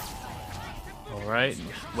kill. Alright,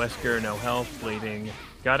 Wesker, no health, bleeding.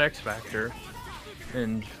 Got X Factor.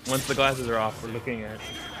 And once the glasses are off, we're looking at,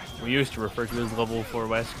 we used to refer to as level 4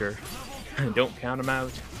 Wesker. Don't count him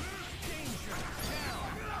out.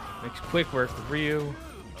 Makes quick work with Ryu.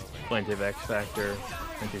 Plenty of X Factor.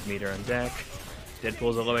 Plenty of meter on deck.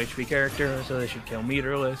 Deadpool's a low HP character, so they should kill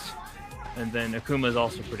meterless. And then Akuma's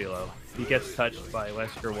also pretty low. If he gets touched by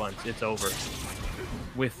Wesker once, it's over.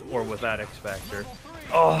 With or without X Factor.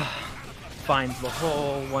 Oh! Finds the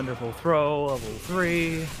hole. Wonderful throw. Level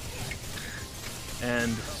 3.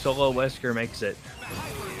 And solo Wesker makes it.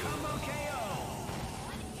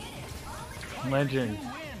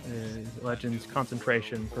 Legend's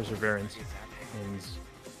concentration, perseverance, is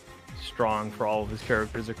strong for all of his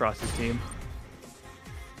characters across his team.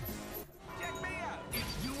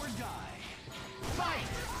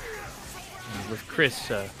 And with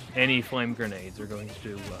Chris, any flame grenades are going to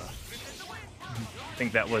do. I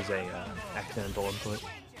think that was a accidental input.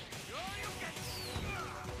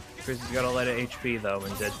 Chris has got a lot of HP though,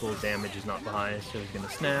 and Deadpool's damage is not the highest, so he's gonna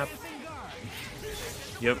snap.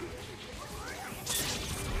 Yep.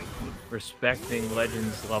 Respecting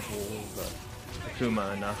Legend's level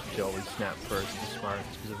Akuma enough to always snap first is smart,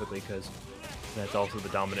 specifically because that's also the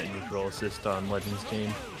dominant neutral assist on Legend's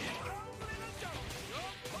team.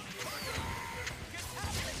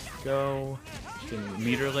 Go.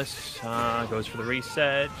 Meterless. Goes for the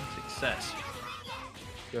reset. Success.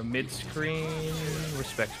 Go mid-screen.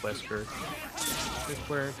 Respects Wesker. Good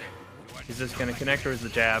work. Is this going to connect or is the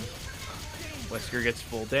jab? Wesker gets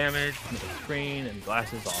full damage. Middle screen and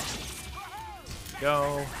glasses off.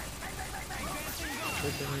 Go.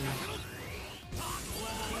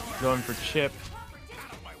 Going for chip.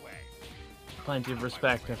 Plenty of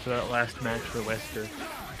respect after that last match for Wesker.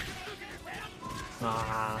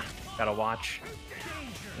 Gotta watch.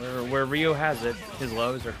 Where Ryu has it, his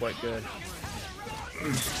lows are quite good.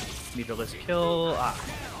 Meterless kill.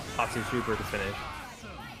 Toxic Super to finish.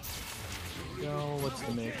 Go, what's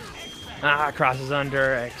the mix? Crosses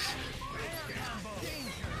under X.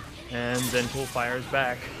 And then Pool fires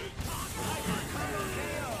back.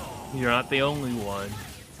 You're not the only one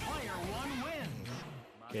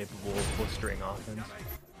capable of blistering offense.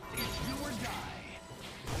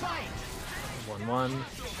 1-1.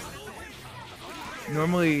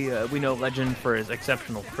 Normally, we know Legend for his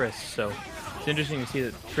exceptional Chris, so it's interesting to see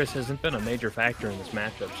that Chris hasn't been a major factor in this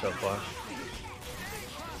matchup so far.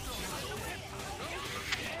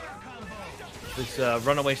 This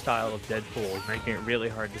runaway style of Deadpool is making it really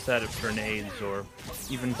hard to set up grenades or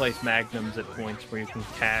even place magnums at points where you can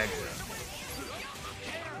tag.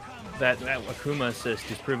 That Akuma assist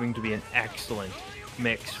is proving to be an excellent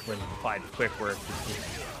mix when applied with quick work.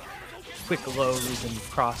 Quick lows and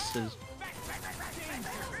crosses.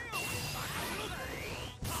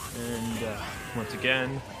 And once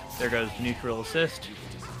again, there goes neutral assist.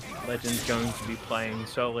 Legend's going to be playing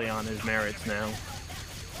solely on his merits now.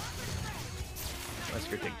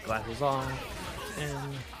 Wesker take glasses off.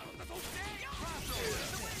 And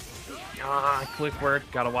quick work,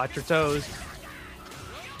 gotta watch your toes.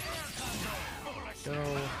 Go.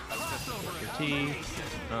 Your T.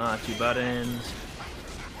 2 buttons.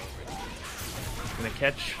 Gonna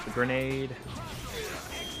catch the grenade.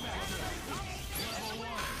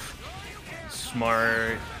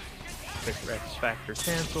 Smart. Quick X Factor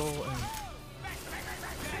cancel. And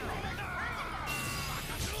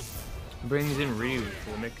brings in Ryu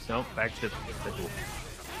for the mix. Nope, back to Deadpool.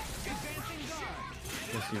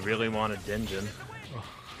 Guess he really wanted Denjin. Oh.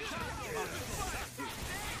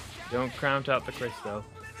 Don't count out the Chris, though.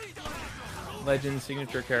 Legend's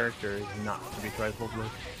signature character is not to be trifled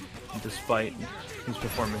with, despite his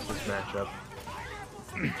performance this matchup.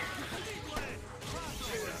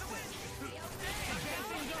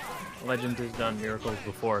 Legend has done miracles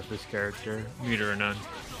before with this character, meter or none.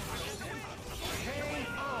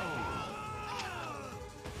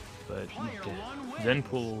 But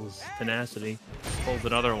Zenpool's tenacity pulls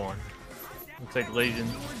another one. Looks like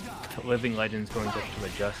Living Legend's going to have to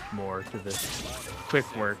adjust more to this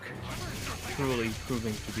quick work, truly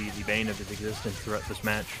proving to be the bane of his existence throughout this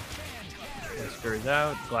match. Wesker is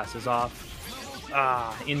out, glasses off.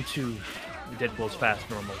 Into Deadpool's fast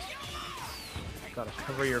normals. Gotta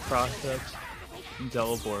cover your cross-ups and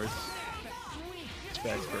teleports.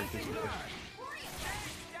 That's very difficult.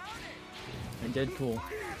 And Deadpool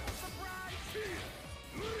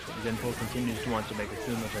continues to want to make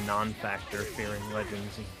Akuma the non-factor, fearing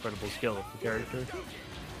Legend's incredible skill of the character.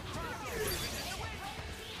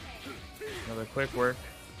 Another quick work.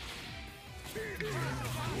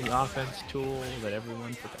 The offense tool that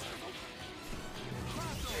everyone forgot.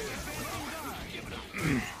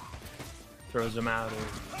 Throws him out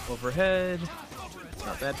of overhead.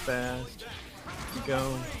 Not that fast. You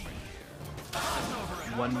go.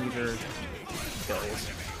 1 meter kills.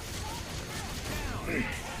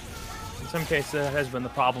 In some cases, that has been the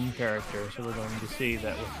problem character, so we're going to see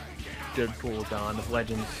that with Deadpool gone, if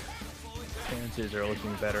Legends' chances are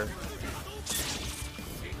looking better.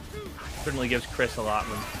 Certainly gives Chris a lot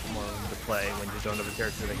more room to play when you don't have a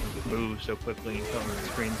character that can move so quickly and come on the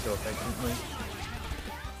screen so effectively.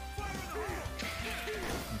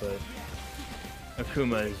 But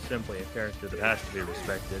Akuma is simply a character that has to be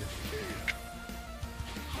respected.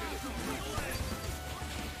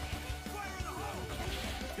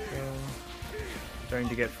 Starting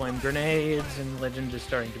to get flame grenades, and Legend is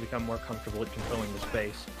starting to become more comfortable at controlling the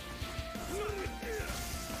space.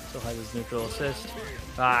 Still has his neutral assist.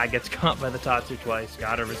 Gets caught by the Tatsu twice.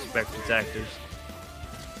 Gotta respect its actors.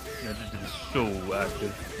 Legend is so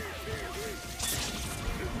active.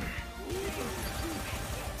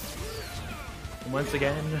 And once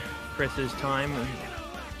again, Chris's time and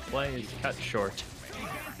play is cut short.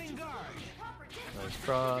 Nice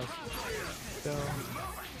cross. Go.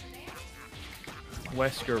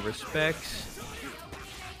 Wesker respects.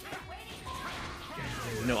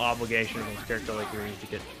 There's no obligation against a character like yours to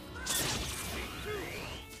get.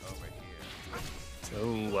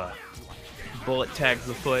 Oh, bullet tags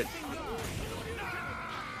the foot.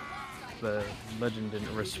 The Legend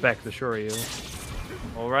didn't respect the Shoryu.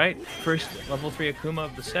 Alright, first level 3 Akuma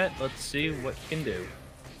of the set. Let's see what he can do.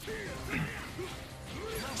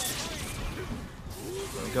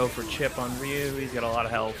 Go for chip on Ryu. He's got a lot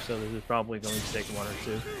of health, so this is probably going to take 1 or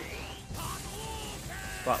 2.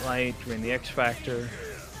 Spotlight, during the X Factor.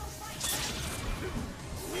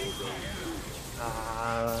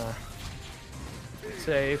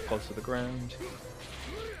 Save, close to the ground.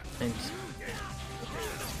 Thanks.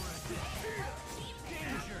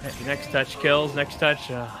 Next touch kills, next touch.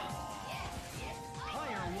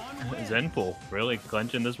 Zenpool really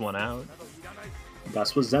clenching this one out.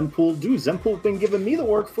 That's what Zenpool do. Zenpool's been giving me the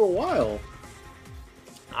work for a while.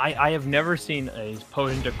 I have never seen as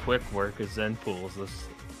potent a quick work as Zenpool's this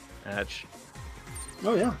match.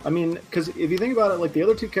 Oh yeah, I mean, because if you think about it, like the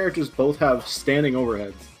other two characters both have standing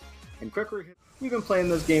overheads. And quicker hit. We've been playing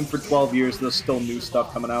this game for 12 years, there's still new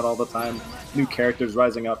stuff coming out all the time, new characters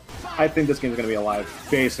rising up. I think this game's going to be alive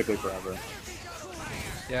basically forever.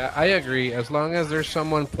 Yeah, I agree. As long as there's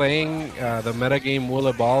someone playing, the metagame will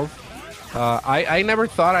evolve. I never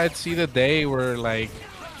thought I'd see the day where, like,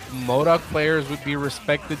 MODOK players would be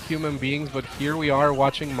respected human beings, but here we are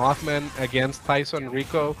watching Mothman against Tyson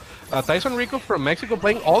Rico. Tyson Rico from Mexico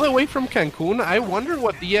playing all the way from Cancun. I wonder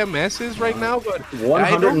what EMS is right now, but 104.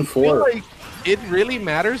 I don't feel like it really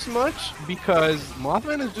matters much because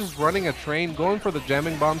Mothman is just running a train, going for the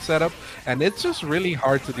jamming bomb setup, and it's just really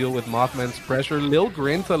hard to deal with Mothman's pressure. Lil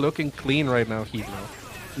Grinta looking clean right now, Heatno.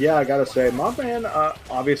 Yeah, I gotta say, Mothman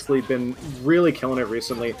obviously been really killing it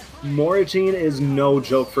recently. Morigine is no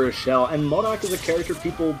joke for a shell, and MODOK is a character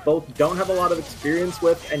people both don't have a lot of experience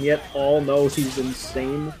with, and yet all know he's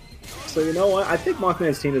insane. So you know what? I think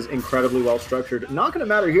Mothman's team is incredibly well structured. Not gonna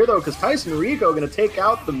matter here though, because Tyson Rico gonna take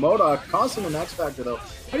out the MODOK, costing an X Factor though.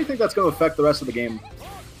 How do you think that's gonna affect the rest of the game?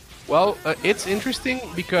 Well, it's interesting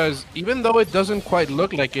because even though it doesn't quite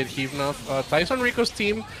look like it, Hivnov, Tyson Rico's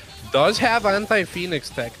team does have anti-Phoenix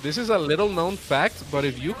tech. This is a little known fact, but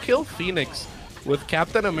if you kill Phoenix with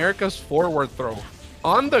Captain America's forward throw,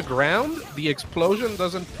 on the ground, the explosion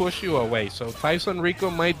doesn't push you away. So Tyson Rico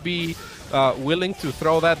might be willing to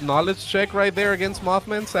throw that knowledge check right there against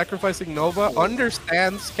Mothman, sacrificing Nova.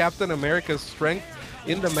 Understands Captain America's strength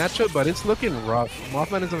in the matchup, but it's looking rough.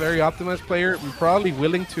 Mothman is a very optimized player, probably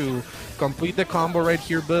willing to complete the combo right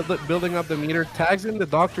here, building up the meter, tags in the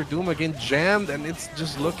Doctor Doom again, jammed, and it's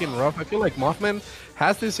just looking rough. I feel like Mothman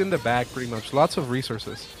has this in the bag pretty much. Lots of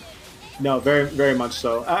resources. No, very, very much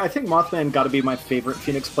so. I think Mothman got to be my favorite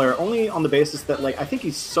Phoenix player, only on the basis that, like, I think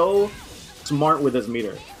he's so smart with his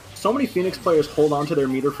meter. So many Phoenix players hold on to their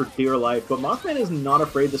meter for dear life, but Mothman is not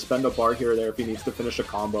afraid to spend a bar here or there if he needs to finish a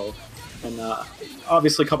combo. And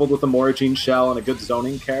obviously, coupled with the Moragine Shell and a good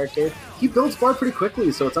zoning character, he builds bar pretty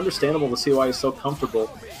quickly, so it's understandable to see why he's so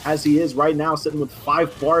comfortable as he is right now, sitting with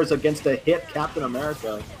 5 bars against a hit Captain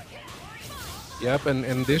America. Yep,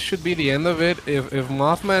 and this should be the end of it. If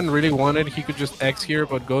Mothman really wanted, he could just X here,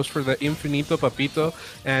 but goes for the Infinito Papito.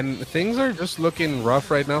 And things are just looking rough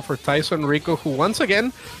right now for Tyson Rico, who once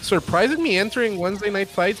again surprising me entering Wednesday night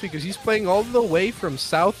fights because he's playing all the way from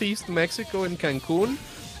Southeast Mexico in Cancun,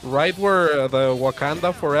 right where the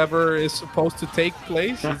Wakanda Forever is supposed to take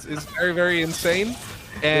place. It's very, very insane.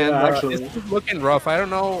 And it's just looking rough. I don't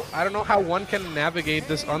know how one can navigate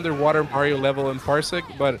this underwater Mario level in Parsec,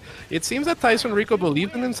 but it seems that Tyson Rico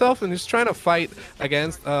believes in himself and is trying to fight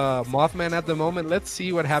against Mothman at the moment. Let's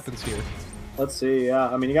see what happens here. Let's see, yeah.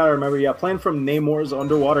 I mean, you gotta remember, playing from Namor's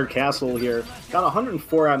underwater castle here. Got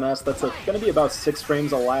 104 MS, that's gonna be about 6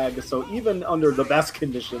 frames of lag, so even under the best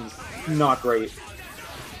conditions, not great.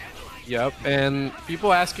 Yep, and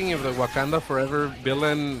people asking if the Wakanda Forever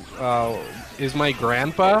villain is my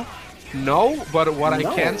grandpa. No, but what I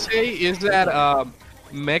can say is that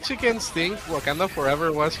Mexicans think Wakanda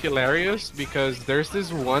Forever was hilarious because there's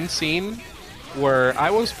this one scene where, I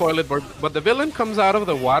won't spoil it, but the villain comes out of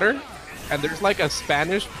the water and there's like a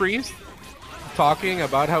Spanish priest talking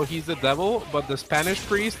about how he's the devil, but the Spanish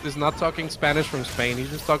priest is not talking Spanish from Spain. He's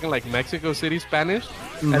just talking like Mexico City Spanish.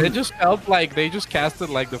 And it just felt like they just casted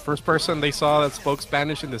like the first person they saw that spoke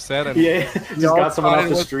Spanish in the set. And just got someone off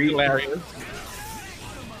the street. Hilarious.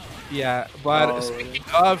 Yeah, but speaking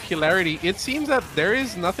of hilarity, it seems that there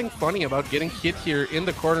is nothing funny about getting hit here in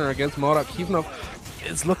the corner against Morak Hivnov.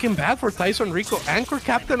 It's looking bad for Tyson Rico. Anchor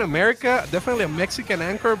Captain America, definitely a Mexican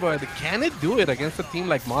anchor, but can it do it against a team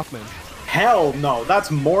like Mothman? Hell no. That's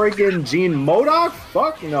Morgan Gene MODOK?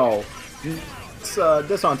 Fuck no. It's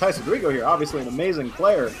this on Tyson Rico here. Obviously an amazing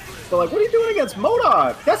player. But, like, what are you doing against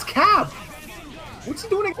MODOK? That's Cap. What's he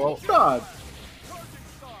doing against MODOK?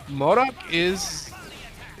 MODOK is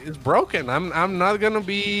broken. I'm not going to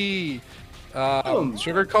be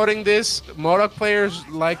sugarcoating this. MODOK players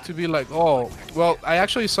like to be like, oh, well, I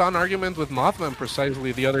actually saw an argument with Mothman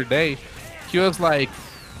precisely the other day. He was, like,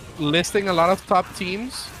 listing a lot of top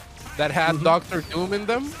teams that had Doctor Doom in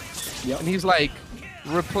them, and he's like,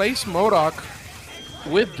 replace MODOK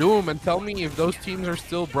with Doom and tell me if those teams are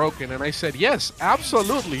still broken. And I said, yes,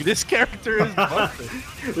 absolutely. This character is busted.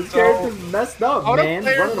 This character's messed up, man.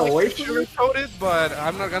 Running away from it, but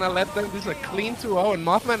I'm not gonna let them. This is a clean 2-0, and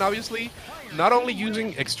Mothman obviously not only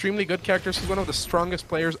using extremely good characters, he's one of the strongest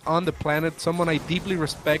players on the planet, someone I deeply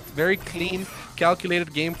respect, very clean, calculated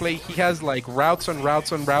gameplay. He has like routes on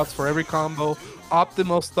routes on routes for every combo,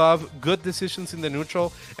 optimal stuff, good decisions in the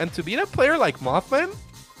neutral. And to beat a player like Mothman,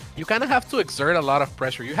 you kind of have to exert a lot of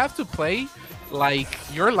pressure. You have to play like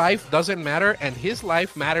your life doesn't matter and his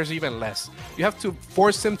life matters even less. You have to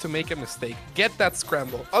force him to make a mistake, get that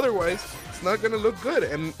scramble. Otherwise, it's not going to look good.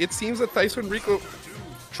 And it seems that Tyson Rico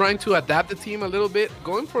trying to adapt the team a little bit,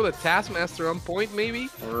 going for the Taskmaster on point maybe.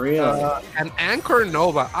 Really? And Anchor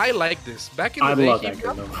Nova, I like this. Back in the day, love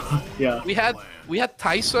Anchor Nova. Yeah. We had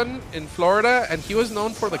Tyson in Florida, and he was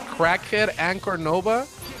known for the crackhead Anchor Nova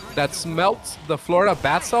that smelt the Florida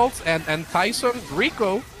bath salts, and Tyson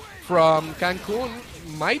Rico from Cancun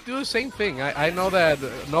might do the same thing. I know that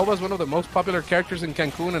Nova is one of the most popular characters in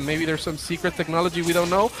Cancun, and maybe there's some secret technology we don't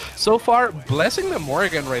know. So far, blessing the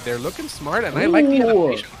Morrigan right there, looking smart, and I like the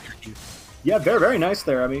animation. Yeah, very, very nice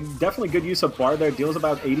there. I mean, definitely good use of bar there. Deals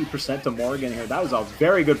about 80% to Morrigan here. That was a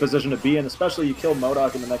very good position to be in, especially you kill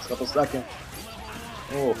MODOK in the next couple seconds.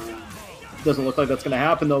 Oh, doesn't look like that's going to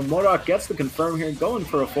happen, though. MODOK gets the confirm here, going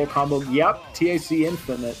for a full combo. Yep, TAC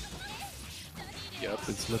Infinite. Yep,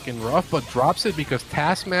 it's looking rough, but drops it because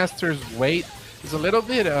Taskmaster's weight He's a little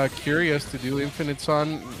bit curious to do Infinite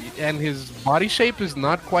Sun, and his body shape is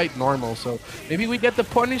not quite normal. So maybe we get the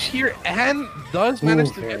punish here, and does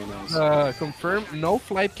manage to get confirmed. No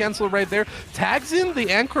flight cancel right there. Tags in the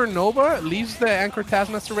Anchor Nova, leaves the Anchor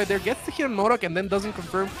Taskmaster right there, gets to hit Modok, and then doesn't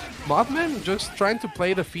confirm. Mothman just trying to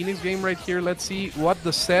play the Phoenix game right here. Let's see what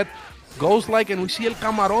the set goes like, and we see El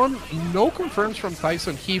Camarón. No confirms from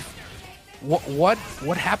Tyson Heath. What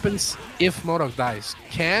happens if Modok dies?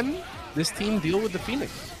 Can this team deal with the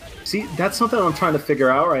Phoenix? See, that's something I'm trying to figure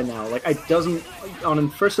out right now. Like, it doesn't, on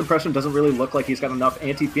first impression, doesn't really look like he's got enough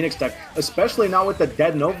anti-Phoenix tech, especially not with the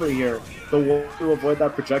dead Nova here. The way to avoid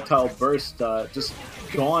that projectile burst, just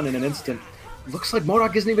gone in an instant. Looks like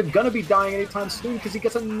Modok isn't even going to be dying anytime soon because he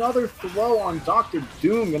gets another throw on Dr.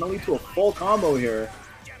 Doom, going to lead to a full combo here.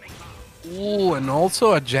 Ooh, and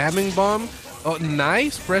also a jamming bomb. Oh,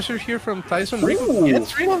 nice pressure here from Tyson Rico.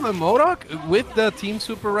 Gets rid of the Modok with the Team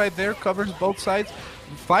Super right there, covers both sides,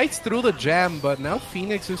 fights through the jam, but now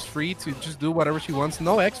Phoenix is free to just do whatever she wants.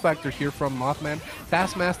 No X Factor here from Mothman.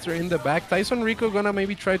 Taskmaster in the back. Tyson Rico gonna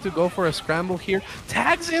maybe try to go for a scramble here.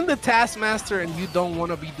 Tags in the Taskmaster, and you don't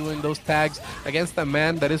want to be doing those tags against a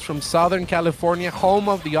man that is from Southern California, home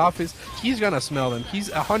of the office. He's gonna smell them. He's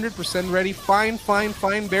 100% ready. Fine,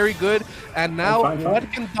 very good. And now,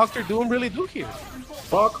 what can Dr. Doom really do here?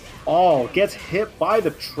 Fuck all. Gets hit by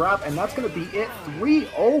the trap, and that's gonna be it.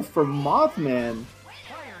 3-0 for Mothman.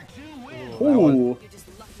 Ooh.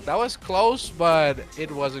 That was close, but it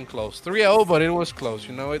wasn't close. 3-0, but it was close.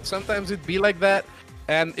 You know, sometimes it be like that.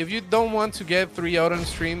 And if you don't want to get 3-0 on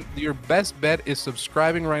stream, your best bet is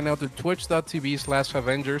subscribing right now to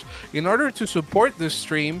twitch.tv/Havengers in order to support this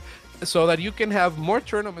stream so that you can have more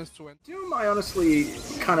tournaments to win. Doom, I honestly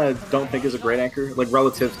kind of don't think is a great anchor, like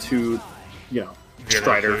relative to, you know,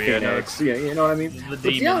 Strider, Phoenix. Yeah, you know what I mean? But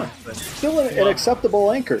yeah, still an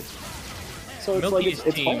acceptable anchor. So it's Milky's like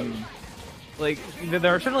it's fine. Like,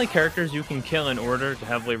 there are certainly characters you can kill in order to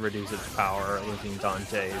heavily reduce its power. Losing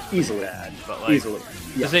Dante is easily bad, but like, easily.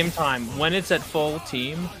 At the same time, when it's at full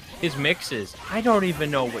team, his mixes, I don't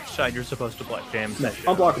even know which side you're supposed to play. Jam session.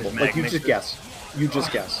 Unblockable. Like, you just guess. You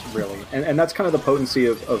just guess, really. And that's kind of the potency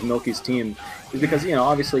of Milky's team, is because, you know,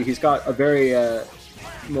 obviously he's got a very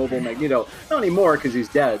mobile Magneto. Not anymore because he's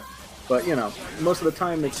dead, but, you know, most of the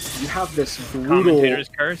time you have this brutal... Commentator's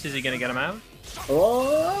curse, is he going to get him out?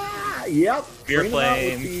 Oh, yep. Spear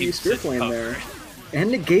Flame keeps Spear Flame there. And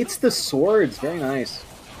negates the swords. Very nice.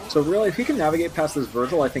 So really, if he can navigate past this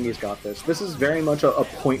Virgil, I think he's got this. This is very much a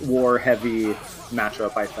point war heavy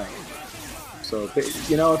matchup, I think. So,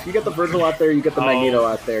 you know, if you get the Virgil out there, you get the Magneto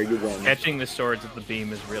out there, you win. Catching the swords at the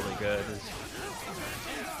beam is really good.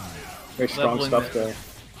 Very strong stuff there.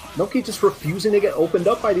 Milky just refusing to get opened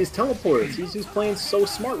up by these teleports. He's playing so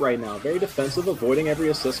smart right now. Very defensive, avoiding every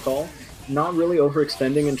assist call. Not really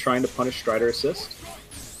overextending and trying to punish Strider assist.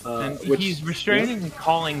 And he's restraining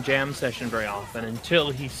calling jam session very often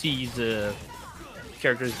until he sees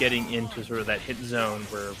characters getting into sort of that hit zone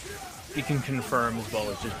where he can confirm as well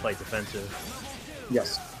as just play defensive.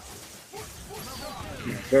 Yes.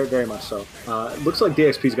 Very, very much so. Looks like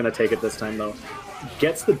DXP is going to take it this time, though.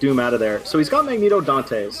 Gets the Doom out of there. So he's got Magneto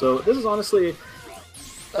Dante. So this is honestly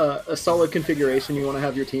a solid configuration you want to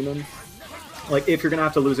have your team in. Like, if you're going to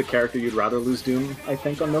have to lose a character, you'd rather lose Doom, I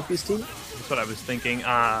think, on Milky's team. That's what I was thinking.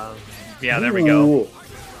 Yeah, there we go.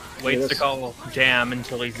 Waits to call jam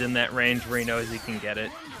until he's in that range where he knows he can get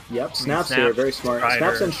it. Yep, snaps here, very smart. Strider.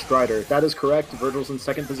 Snaps and Strider. That is correct. Virgil's in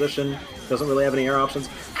second position. Doesn't really have any air options.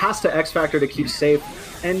 Has to X-Factor to keep safe.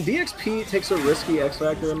 And DXP takes a risky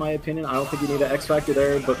X-Factor, in my opinion. I don't think you need an X-Factor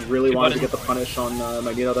there, but really wanted to get the punish on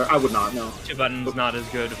Magneto there. I would not, no. 2 buttons not as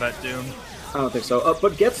good about Doom. I don't think so.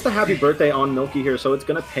 But gets the happy birthday on Milky here, so it's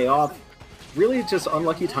going to pay off. Really just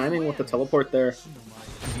unlucky timing with the teleport there.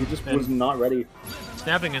 He just was not ready.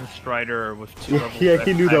 Snapping in Strider with 2 levels. Yeah,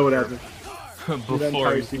 he knew that would happen.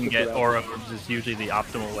 Before you can get aura orbs is usually the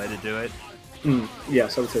optimal way to do it.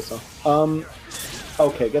 Yes, I would say so.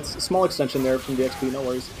 Okay, gets a small extension there from DXP, no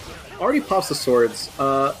worries. Already pops the swords.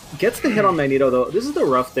 Gets the hit on Magneto, though. This is the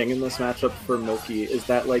rough thing in this matchup for Milky, is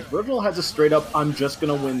that, like, Virgil has a straight-up, I'm just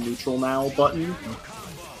gonna win neutral now button.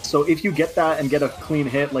 So if you get that and get a clean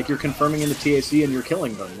hit, like, you're confirming in the TAC and you're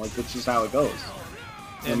killing them. Like, that's just how it goes.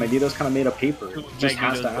 And Magneto's kind of made of paper. Just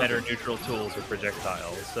has to happen. Better neutral tools are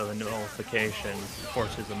projectiles, so the nullification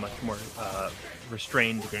forces a much more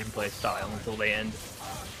restrained gameplay style until they end.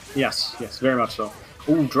 Yes, very much so.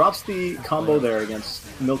 Ooh, drops the combo there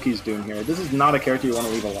against Milky's Doom here. This is not a character you want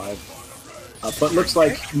to leave alive. But looks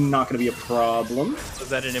like not going to be a problem. Was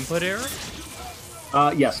that an input error?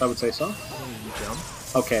 Yes, I would say so. Jump.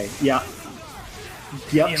 Okay, yeah.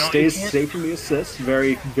 Yep, stays safe from the assist.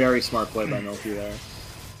 Very, very smart play by Milky there.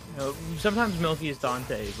 Sometimes Milky's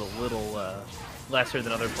Dante is a little lesser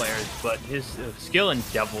than other players, but his skill in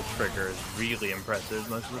Devil Trigger is really impressive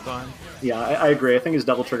most of the time. Yeah, I agree. I think his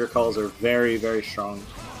Devil Trigger calls are very, very strong.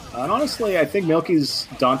 And honestly, I think Milky's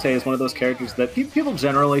Dante is one of those characters that people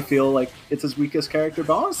generally feel like it's his weakest character,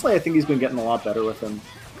 but honestly, I think he's been getting a lot better with him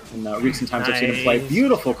in recent times. I've seen him play.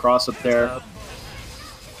 Beautiful cross up there.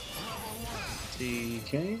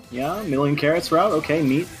 Okay, yeah, million carrots route. Okay,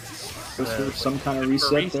 neat. Goes for some kind of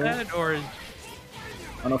reset there. Or... I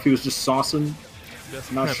don't know if he was just saucing.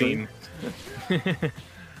 I'm not sure.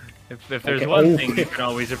 If there's one thing you can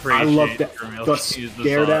always appreciate, I love that. The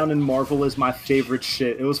stare down in Marvel is my favorite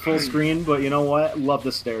shit. It was full screen, but you know what? Love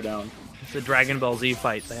the stare down. It's a Dragon Ball Z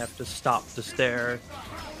fight. They have to stop to stare.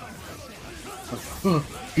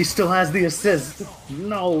 He still has the assist.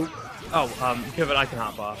 No. Oh, Kevin, I can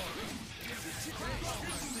hop off.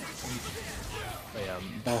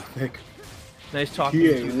 Oh, Nick. Nice talking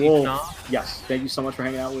to you. Yes, thank you so much for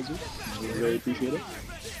hanging out, Wizard. We really appreciate it.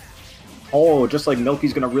 Oh, just like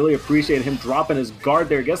Milky's going to really appreciate him dropping his guard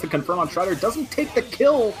there. Gets the confirm on Strider. Doesn't take the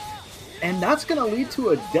kill. And that's going to lead to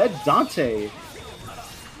a dead Dante.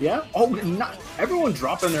 Yeah? Oh, not everyone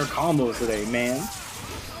dropping their combos today, man.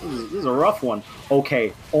 This is a rough one.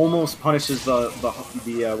 Okay, almost punishes the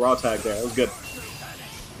raw tag there. That was good.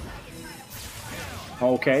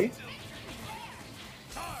 Okay.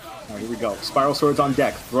 All right, here we go. Spiral Sword's on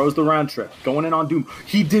deck. Throws the round trip. Going in on Doom.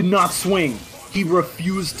 He did not swing. He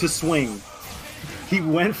refused to swing. He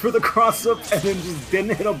went for the cross-up and then just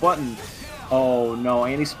didn't hit a button. Oh, no.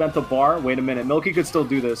 And he spent the bar. Wait a minute. Milky could still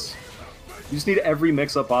do this. You just need every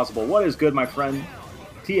mix-up possible. What is good, my friend?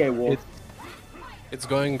 TA Wolf. It's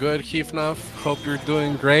going good, Hefnov. Hope you're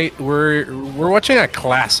doing great. We're watching a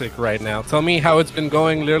classic right now. Tell me how it's been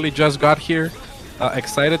going. Literally just got here.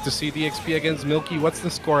 Excited to see DXP against Milky. What's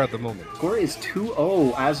the score at the moment? Score is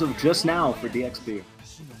 2-0 as of just now for DXP.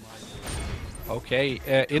 Okay,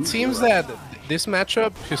 it seems that this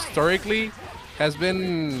matchup historically has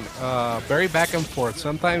been very back and forth.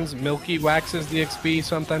 Sometimes Milky waxes DXP,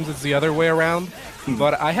 sometimes it's the other way around.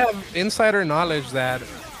 But I have insider knowledge that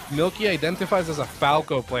Milky identifies as a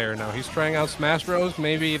Falco player now. He's trying out Smash Bros.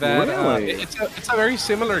 Maybe that really? It's a very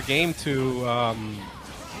similar game to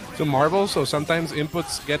Marvel, so sometimes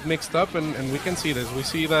inputs get mixed up, and we can see this. We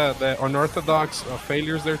see the unorthodox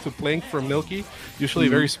failures there to Blink from Milky. Usually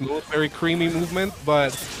very smooth, very creamy movement,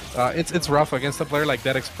 but it's rough against a player like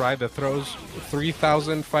Dedex Pride that throws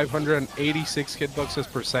 3,586 hitboxes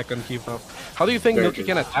per second. How do you think Milky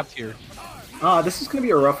can adapt here? This is going to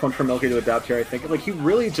be a rough one for Milky to adapt here, I think. Like, he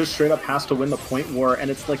really just straight up has to win the point war,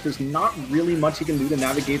 and it's like there's not really much he can do to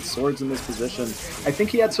navigate swords in this position. I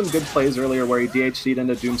think he had some good plays earlier where he DHC'd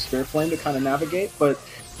into Doom Spear Flame to kind of navigate, but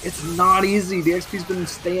it's not easy. DXP's been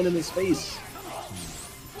staying in his face.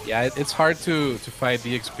 Yeah, it's hard to fight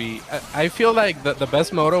DXP. I feel like the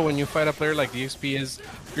best motto when you fight a player like DXP is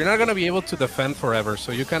you're not going to be able to defend forever,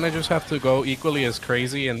 so you kind of just have to go equally as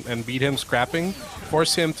crazy and beat him scrapping,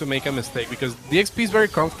 force him to make a mistake, because DXP is very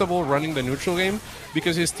comfortable running the neutral game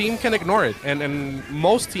because his team can ignore it, and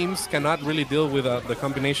most teams cannot really deal with the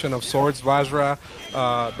combination of Swords, Vajra,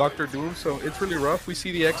 Dr. Doom, so it's really rough. We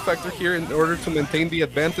see the X Factor here in order to maintain the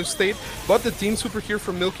advantage state, but the Team Super here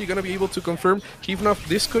from Milky going to be able to confirm, Kivnov,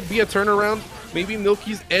 this could be a turnaround. Maybe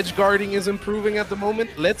Milky's edge guarding is improving at the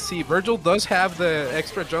moment. Let's see. Virgil does have the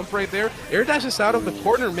extra jump right there. Air dashes out of the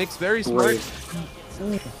corner, makes very smart.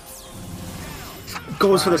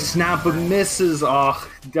 Goes for the snap, but misses. Oh,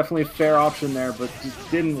 definitely a fair option there, but just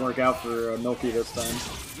didn't work out for Milky this time.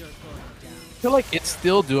 I feel like it's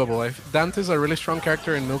still doable. Dante's a really strong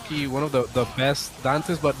character, and Milky one of the best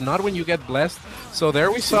Dantes, but not when you get blessed. So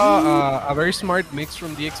there we saw a very smart mix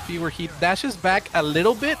from DXP where he dashes back a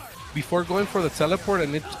little bit before going for the teleport,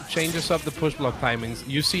 and it changes up the push block timings.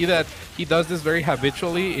 You see that he does this very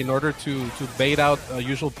habitually in order to bait out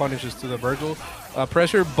usual punishes to the Virgil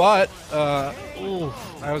pressure, but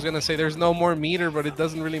I was gonna say there's no more meter, but it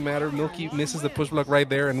doesn't really matter. Milky misses the push block right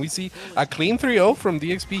there, and we see a clean 3-0 from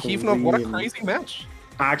DXP. Hefnov, what a crazy match.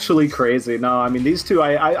 Actually crazy. No, I mean, these two,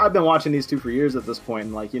 I've been watching these two for years at this point,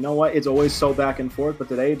 and like, you know what, it's always so back and forth, but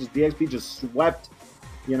today just DXP just swept.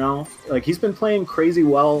 You know, like, he's been playing crazy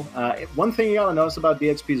well. One thing you gotta notice about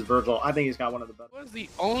DXP is Virgil. I think he's got one of the best. He was the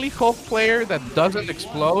only Hulk player that doesn't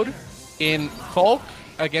explode in Hulk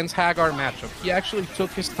against Hagar matchup. He actually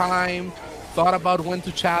took his time, thought about when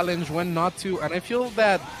to challenge, when not to, and I feel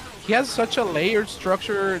that he has such a layered,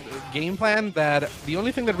 structured game plan that the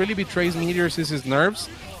only thing that really betrays Meteors is his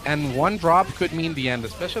nerves. and one drop could mean the end,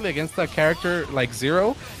 especially against a character like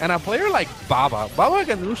Zero and a player like Baba. Baba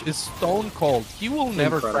Ganoush is stone cold. He will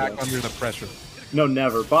never crack under the pressure. No,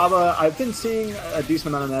 never. Baba, I've been seeing a decent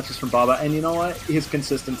amount of matches from Baba, and you know what? His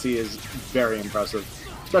consistency is very impressive.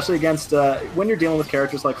 Especially against, when you're dealing with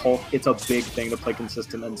characters like Hulk, it's a big thing to play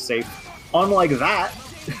consistent and safe. Unlike that,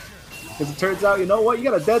 because it turns out, you know what? You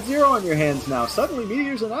got a dead Zero on your hands now. Suddenly,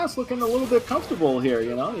 Meteor's and Ass looking a little bit comfortable here,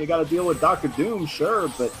 you know? You got to deal with Dr. Doom, sure,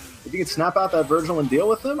 but if you can snap out that Virgil and deal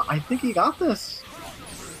with him, I think he got this.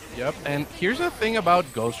 Yep, and here's the thing about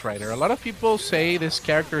Ghost Rider. A lot of people say this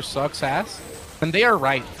character sucks ass, and they are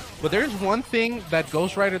right. But there's one thing that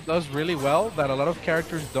Ghost Rider does really well that a lot of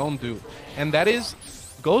characters don't do, and that is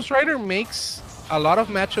Ghost Rider makes a lot of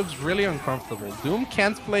matchups really uncomfortable. Doom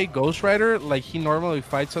can't play Ghost Rider like he normally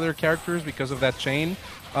fights other characters because of that chain.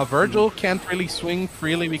 Virgil can't really swing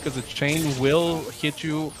freely because the chain will hit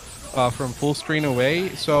you from full screen away.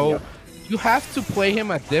 So you have to play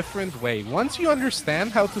him a different way. Once you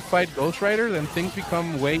understand how to fight Ghost Rider, then things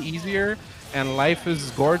become way easier and life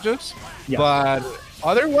is gorgeous. Yeah. But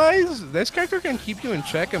otherwise, this character can keep you in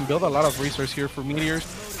check and build a lot of resource here for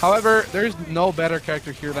Meteors. However, there's no better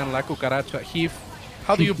character here than La Cucaracha. Heath,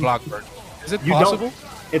 how do you block Bird? Is it possible?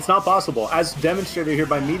 It's not possible. As demonstrated here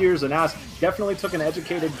by Meteors and Ass, definitely took an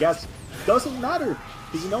educated guess. Doesn't matter.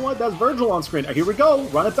 Because you know what? That's Virgil on screen. Here we go.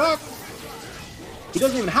 Run it back. He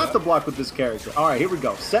doesn't even have to block with this character. All right, here we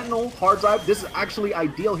go. Sentinel, hard drive. This is actually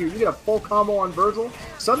ideal here. You get a full combo on Virgil.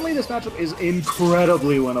 Suddenly, this matchup is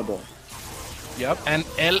incredibly winnable. Yep, and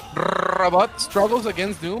El Robot struggles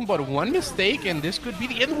against Doom, but one mistake and this could be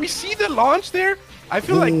the end. We see the launch there. I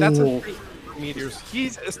feel like that's a treat for Meteors.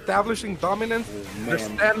 He's establishing dominance.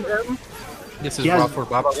 Understand them. This is rough for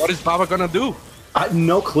Baba. What is Baba gonna do?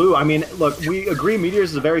 No clue. I mean, look, we agree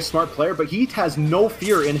Meteors is a very smart player, but he has no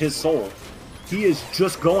fear in his soul. He is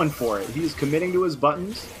just going for it. He is committing to his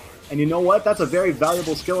buttons. And you know what? That's a very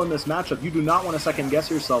valuable skill in this matchup. You do not want to second guess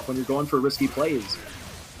yourself when you're going for risky plays.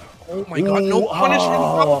 Oh my god, no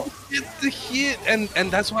punishment. It's the hit. And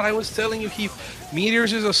that's what I was telling you, Heath.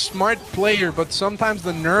 Meteors is a smart player, but sometimes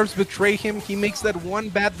the nerves betray him. He makes that one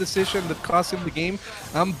bad decision that costs him the game.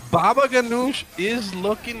 Baba Ganoush is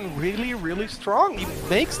looking really, really strong. He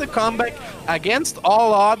makes the comeback against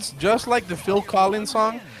all odds, just like the Phil Collins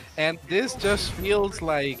song. And this just feels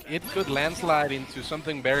like it could landslide into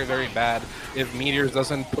something very, very bad if Meteors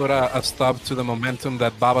doesn't put a stop to the momentum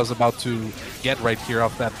that Baba's about to get right here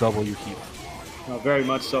off that W heat. No, very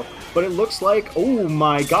much so. But it looks like, oh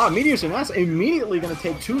my god, Meteors and Ass immediately going to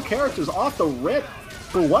take two characters off the rip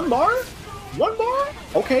for 1 bar? 1 bar?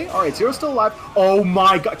 Okay, alright, Zero's still alive. Oh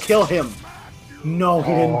my god, kill him! No,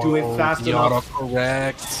 he didn't do it fast enough.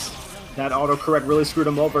 Autocorrect. That autocorrect really screwed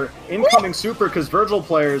him over. Incoming super because Virgil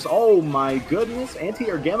players, oh my goodness.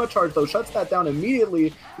 Anti-air gamma charge though shuts that down immediately.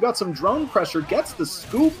 You got some drone pressure, gets the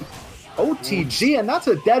scoop. OTG, and that's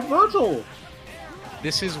a dead Virgil.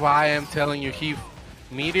 This is why I'm telling you,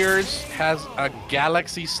 Meteors has a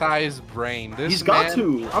galaxy-sized brain. He's got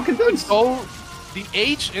to. I'm convinced. So the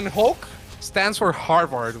H in Hulk stands for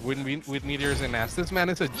Harvard with Meteors and Ass. This man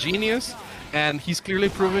is a genius, and he's clearly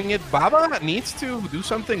proving it. Baba needs to do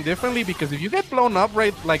something differently, because if you get blown up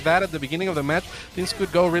right like that at the beginning of the match, things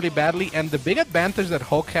could go really badly. And the big advantage that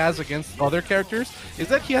Hulk has against other characters is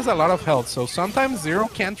that he has a lot of health. So sometimes Zero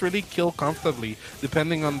can't really kill comfortably,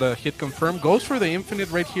 depending on the hit confirm. Goes for the infinite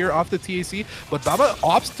right here off the TAC, but Baba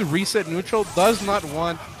opts to reset neutral, does not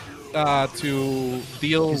want to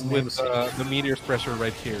deal with the Meteor's pressure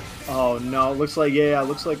right here. Oh no, looks like,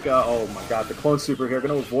 looks like, oh my god, the clone super here,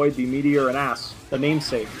 gonna avoid the Meteor and Ass, the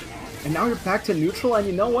namesake. And now you're back to neutral, and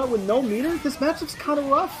you know what, with no meter, this matchup's kind of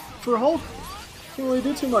rough for Hulk. Can't really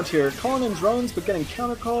do too much here. Calling in drones, but getting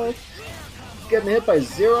countercalled. Getting hit by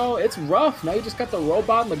Zero, it's rough. Now you just got the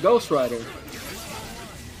robot and the Ghost Rider.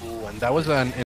 Ooh, and that was an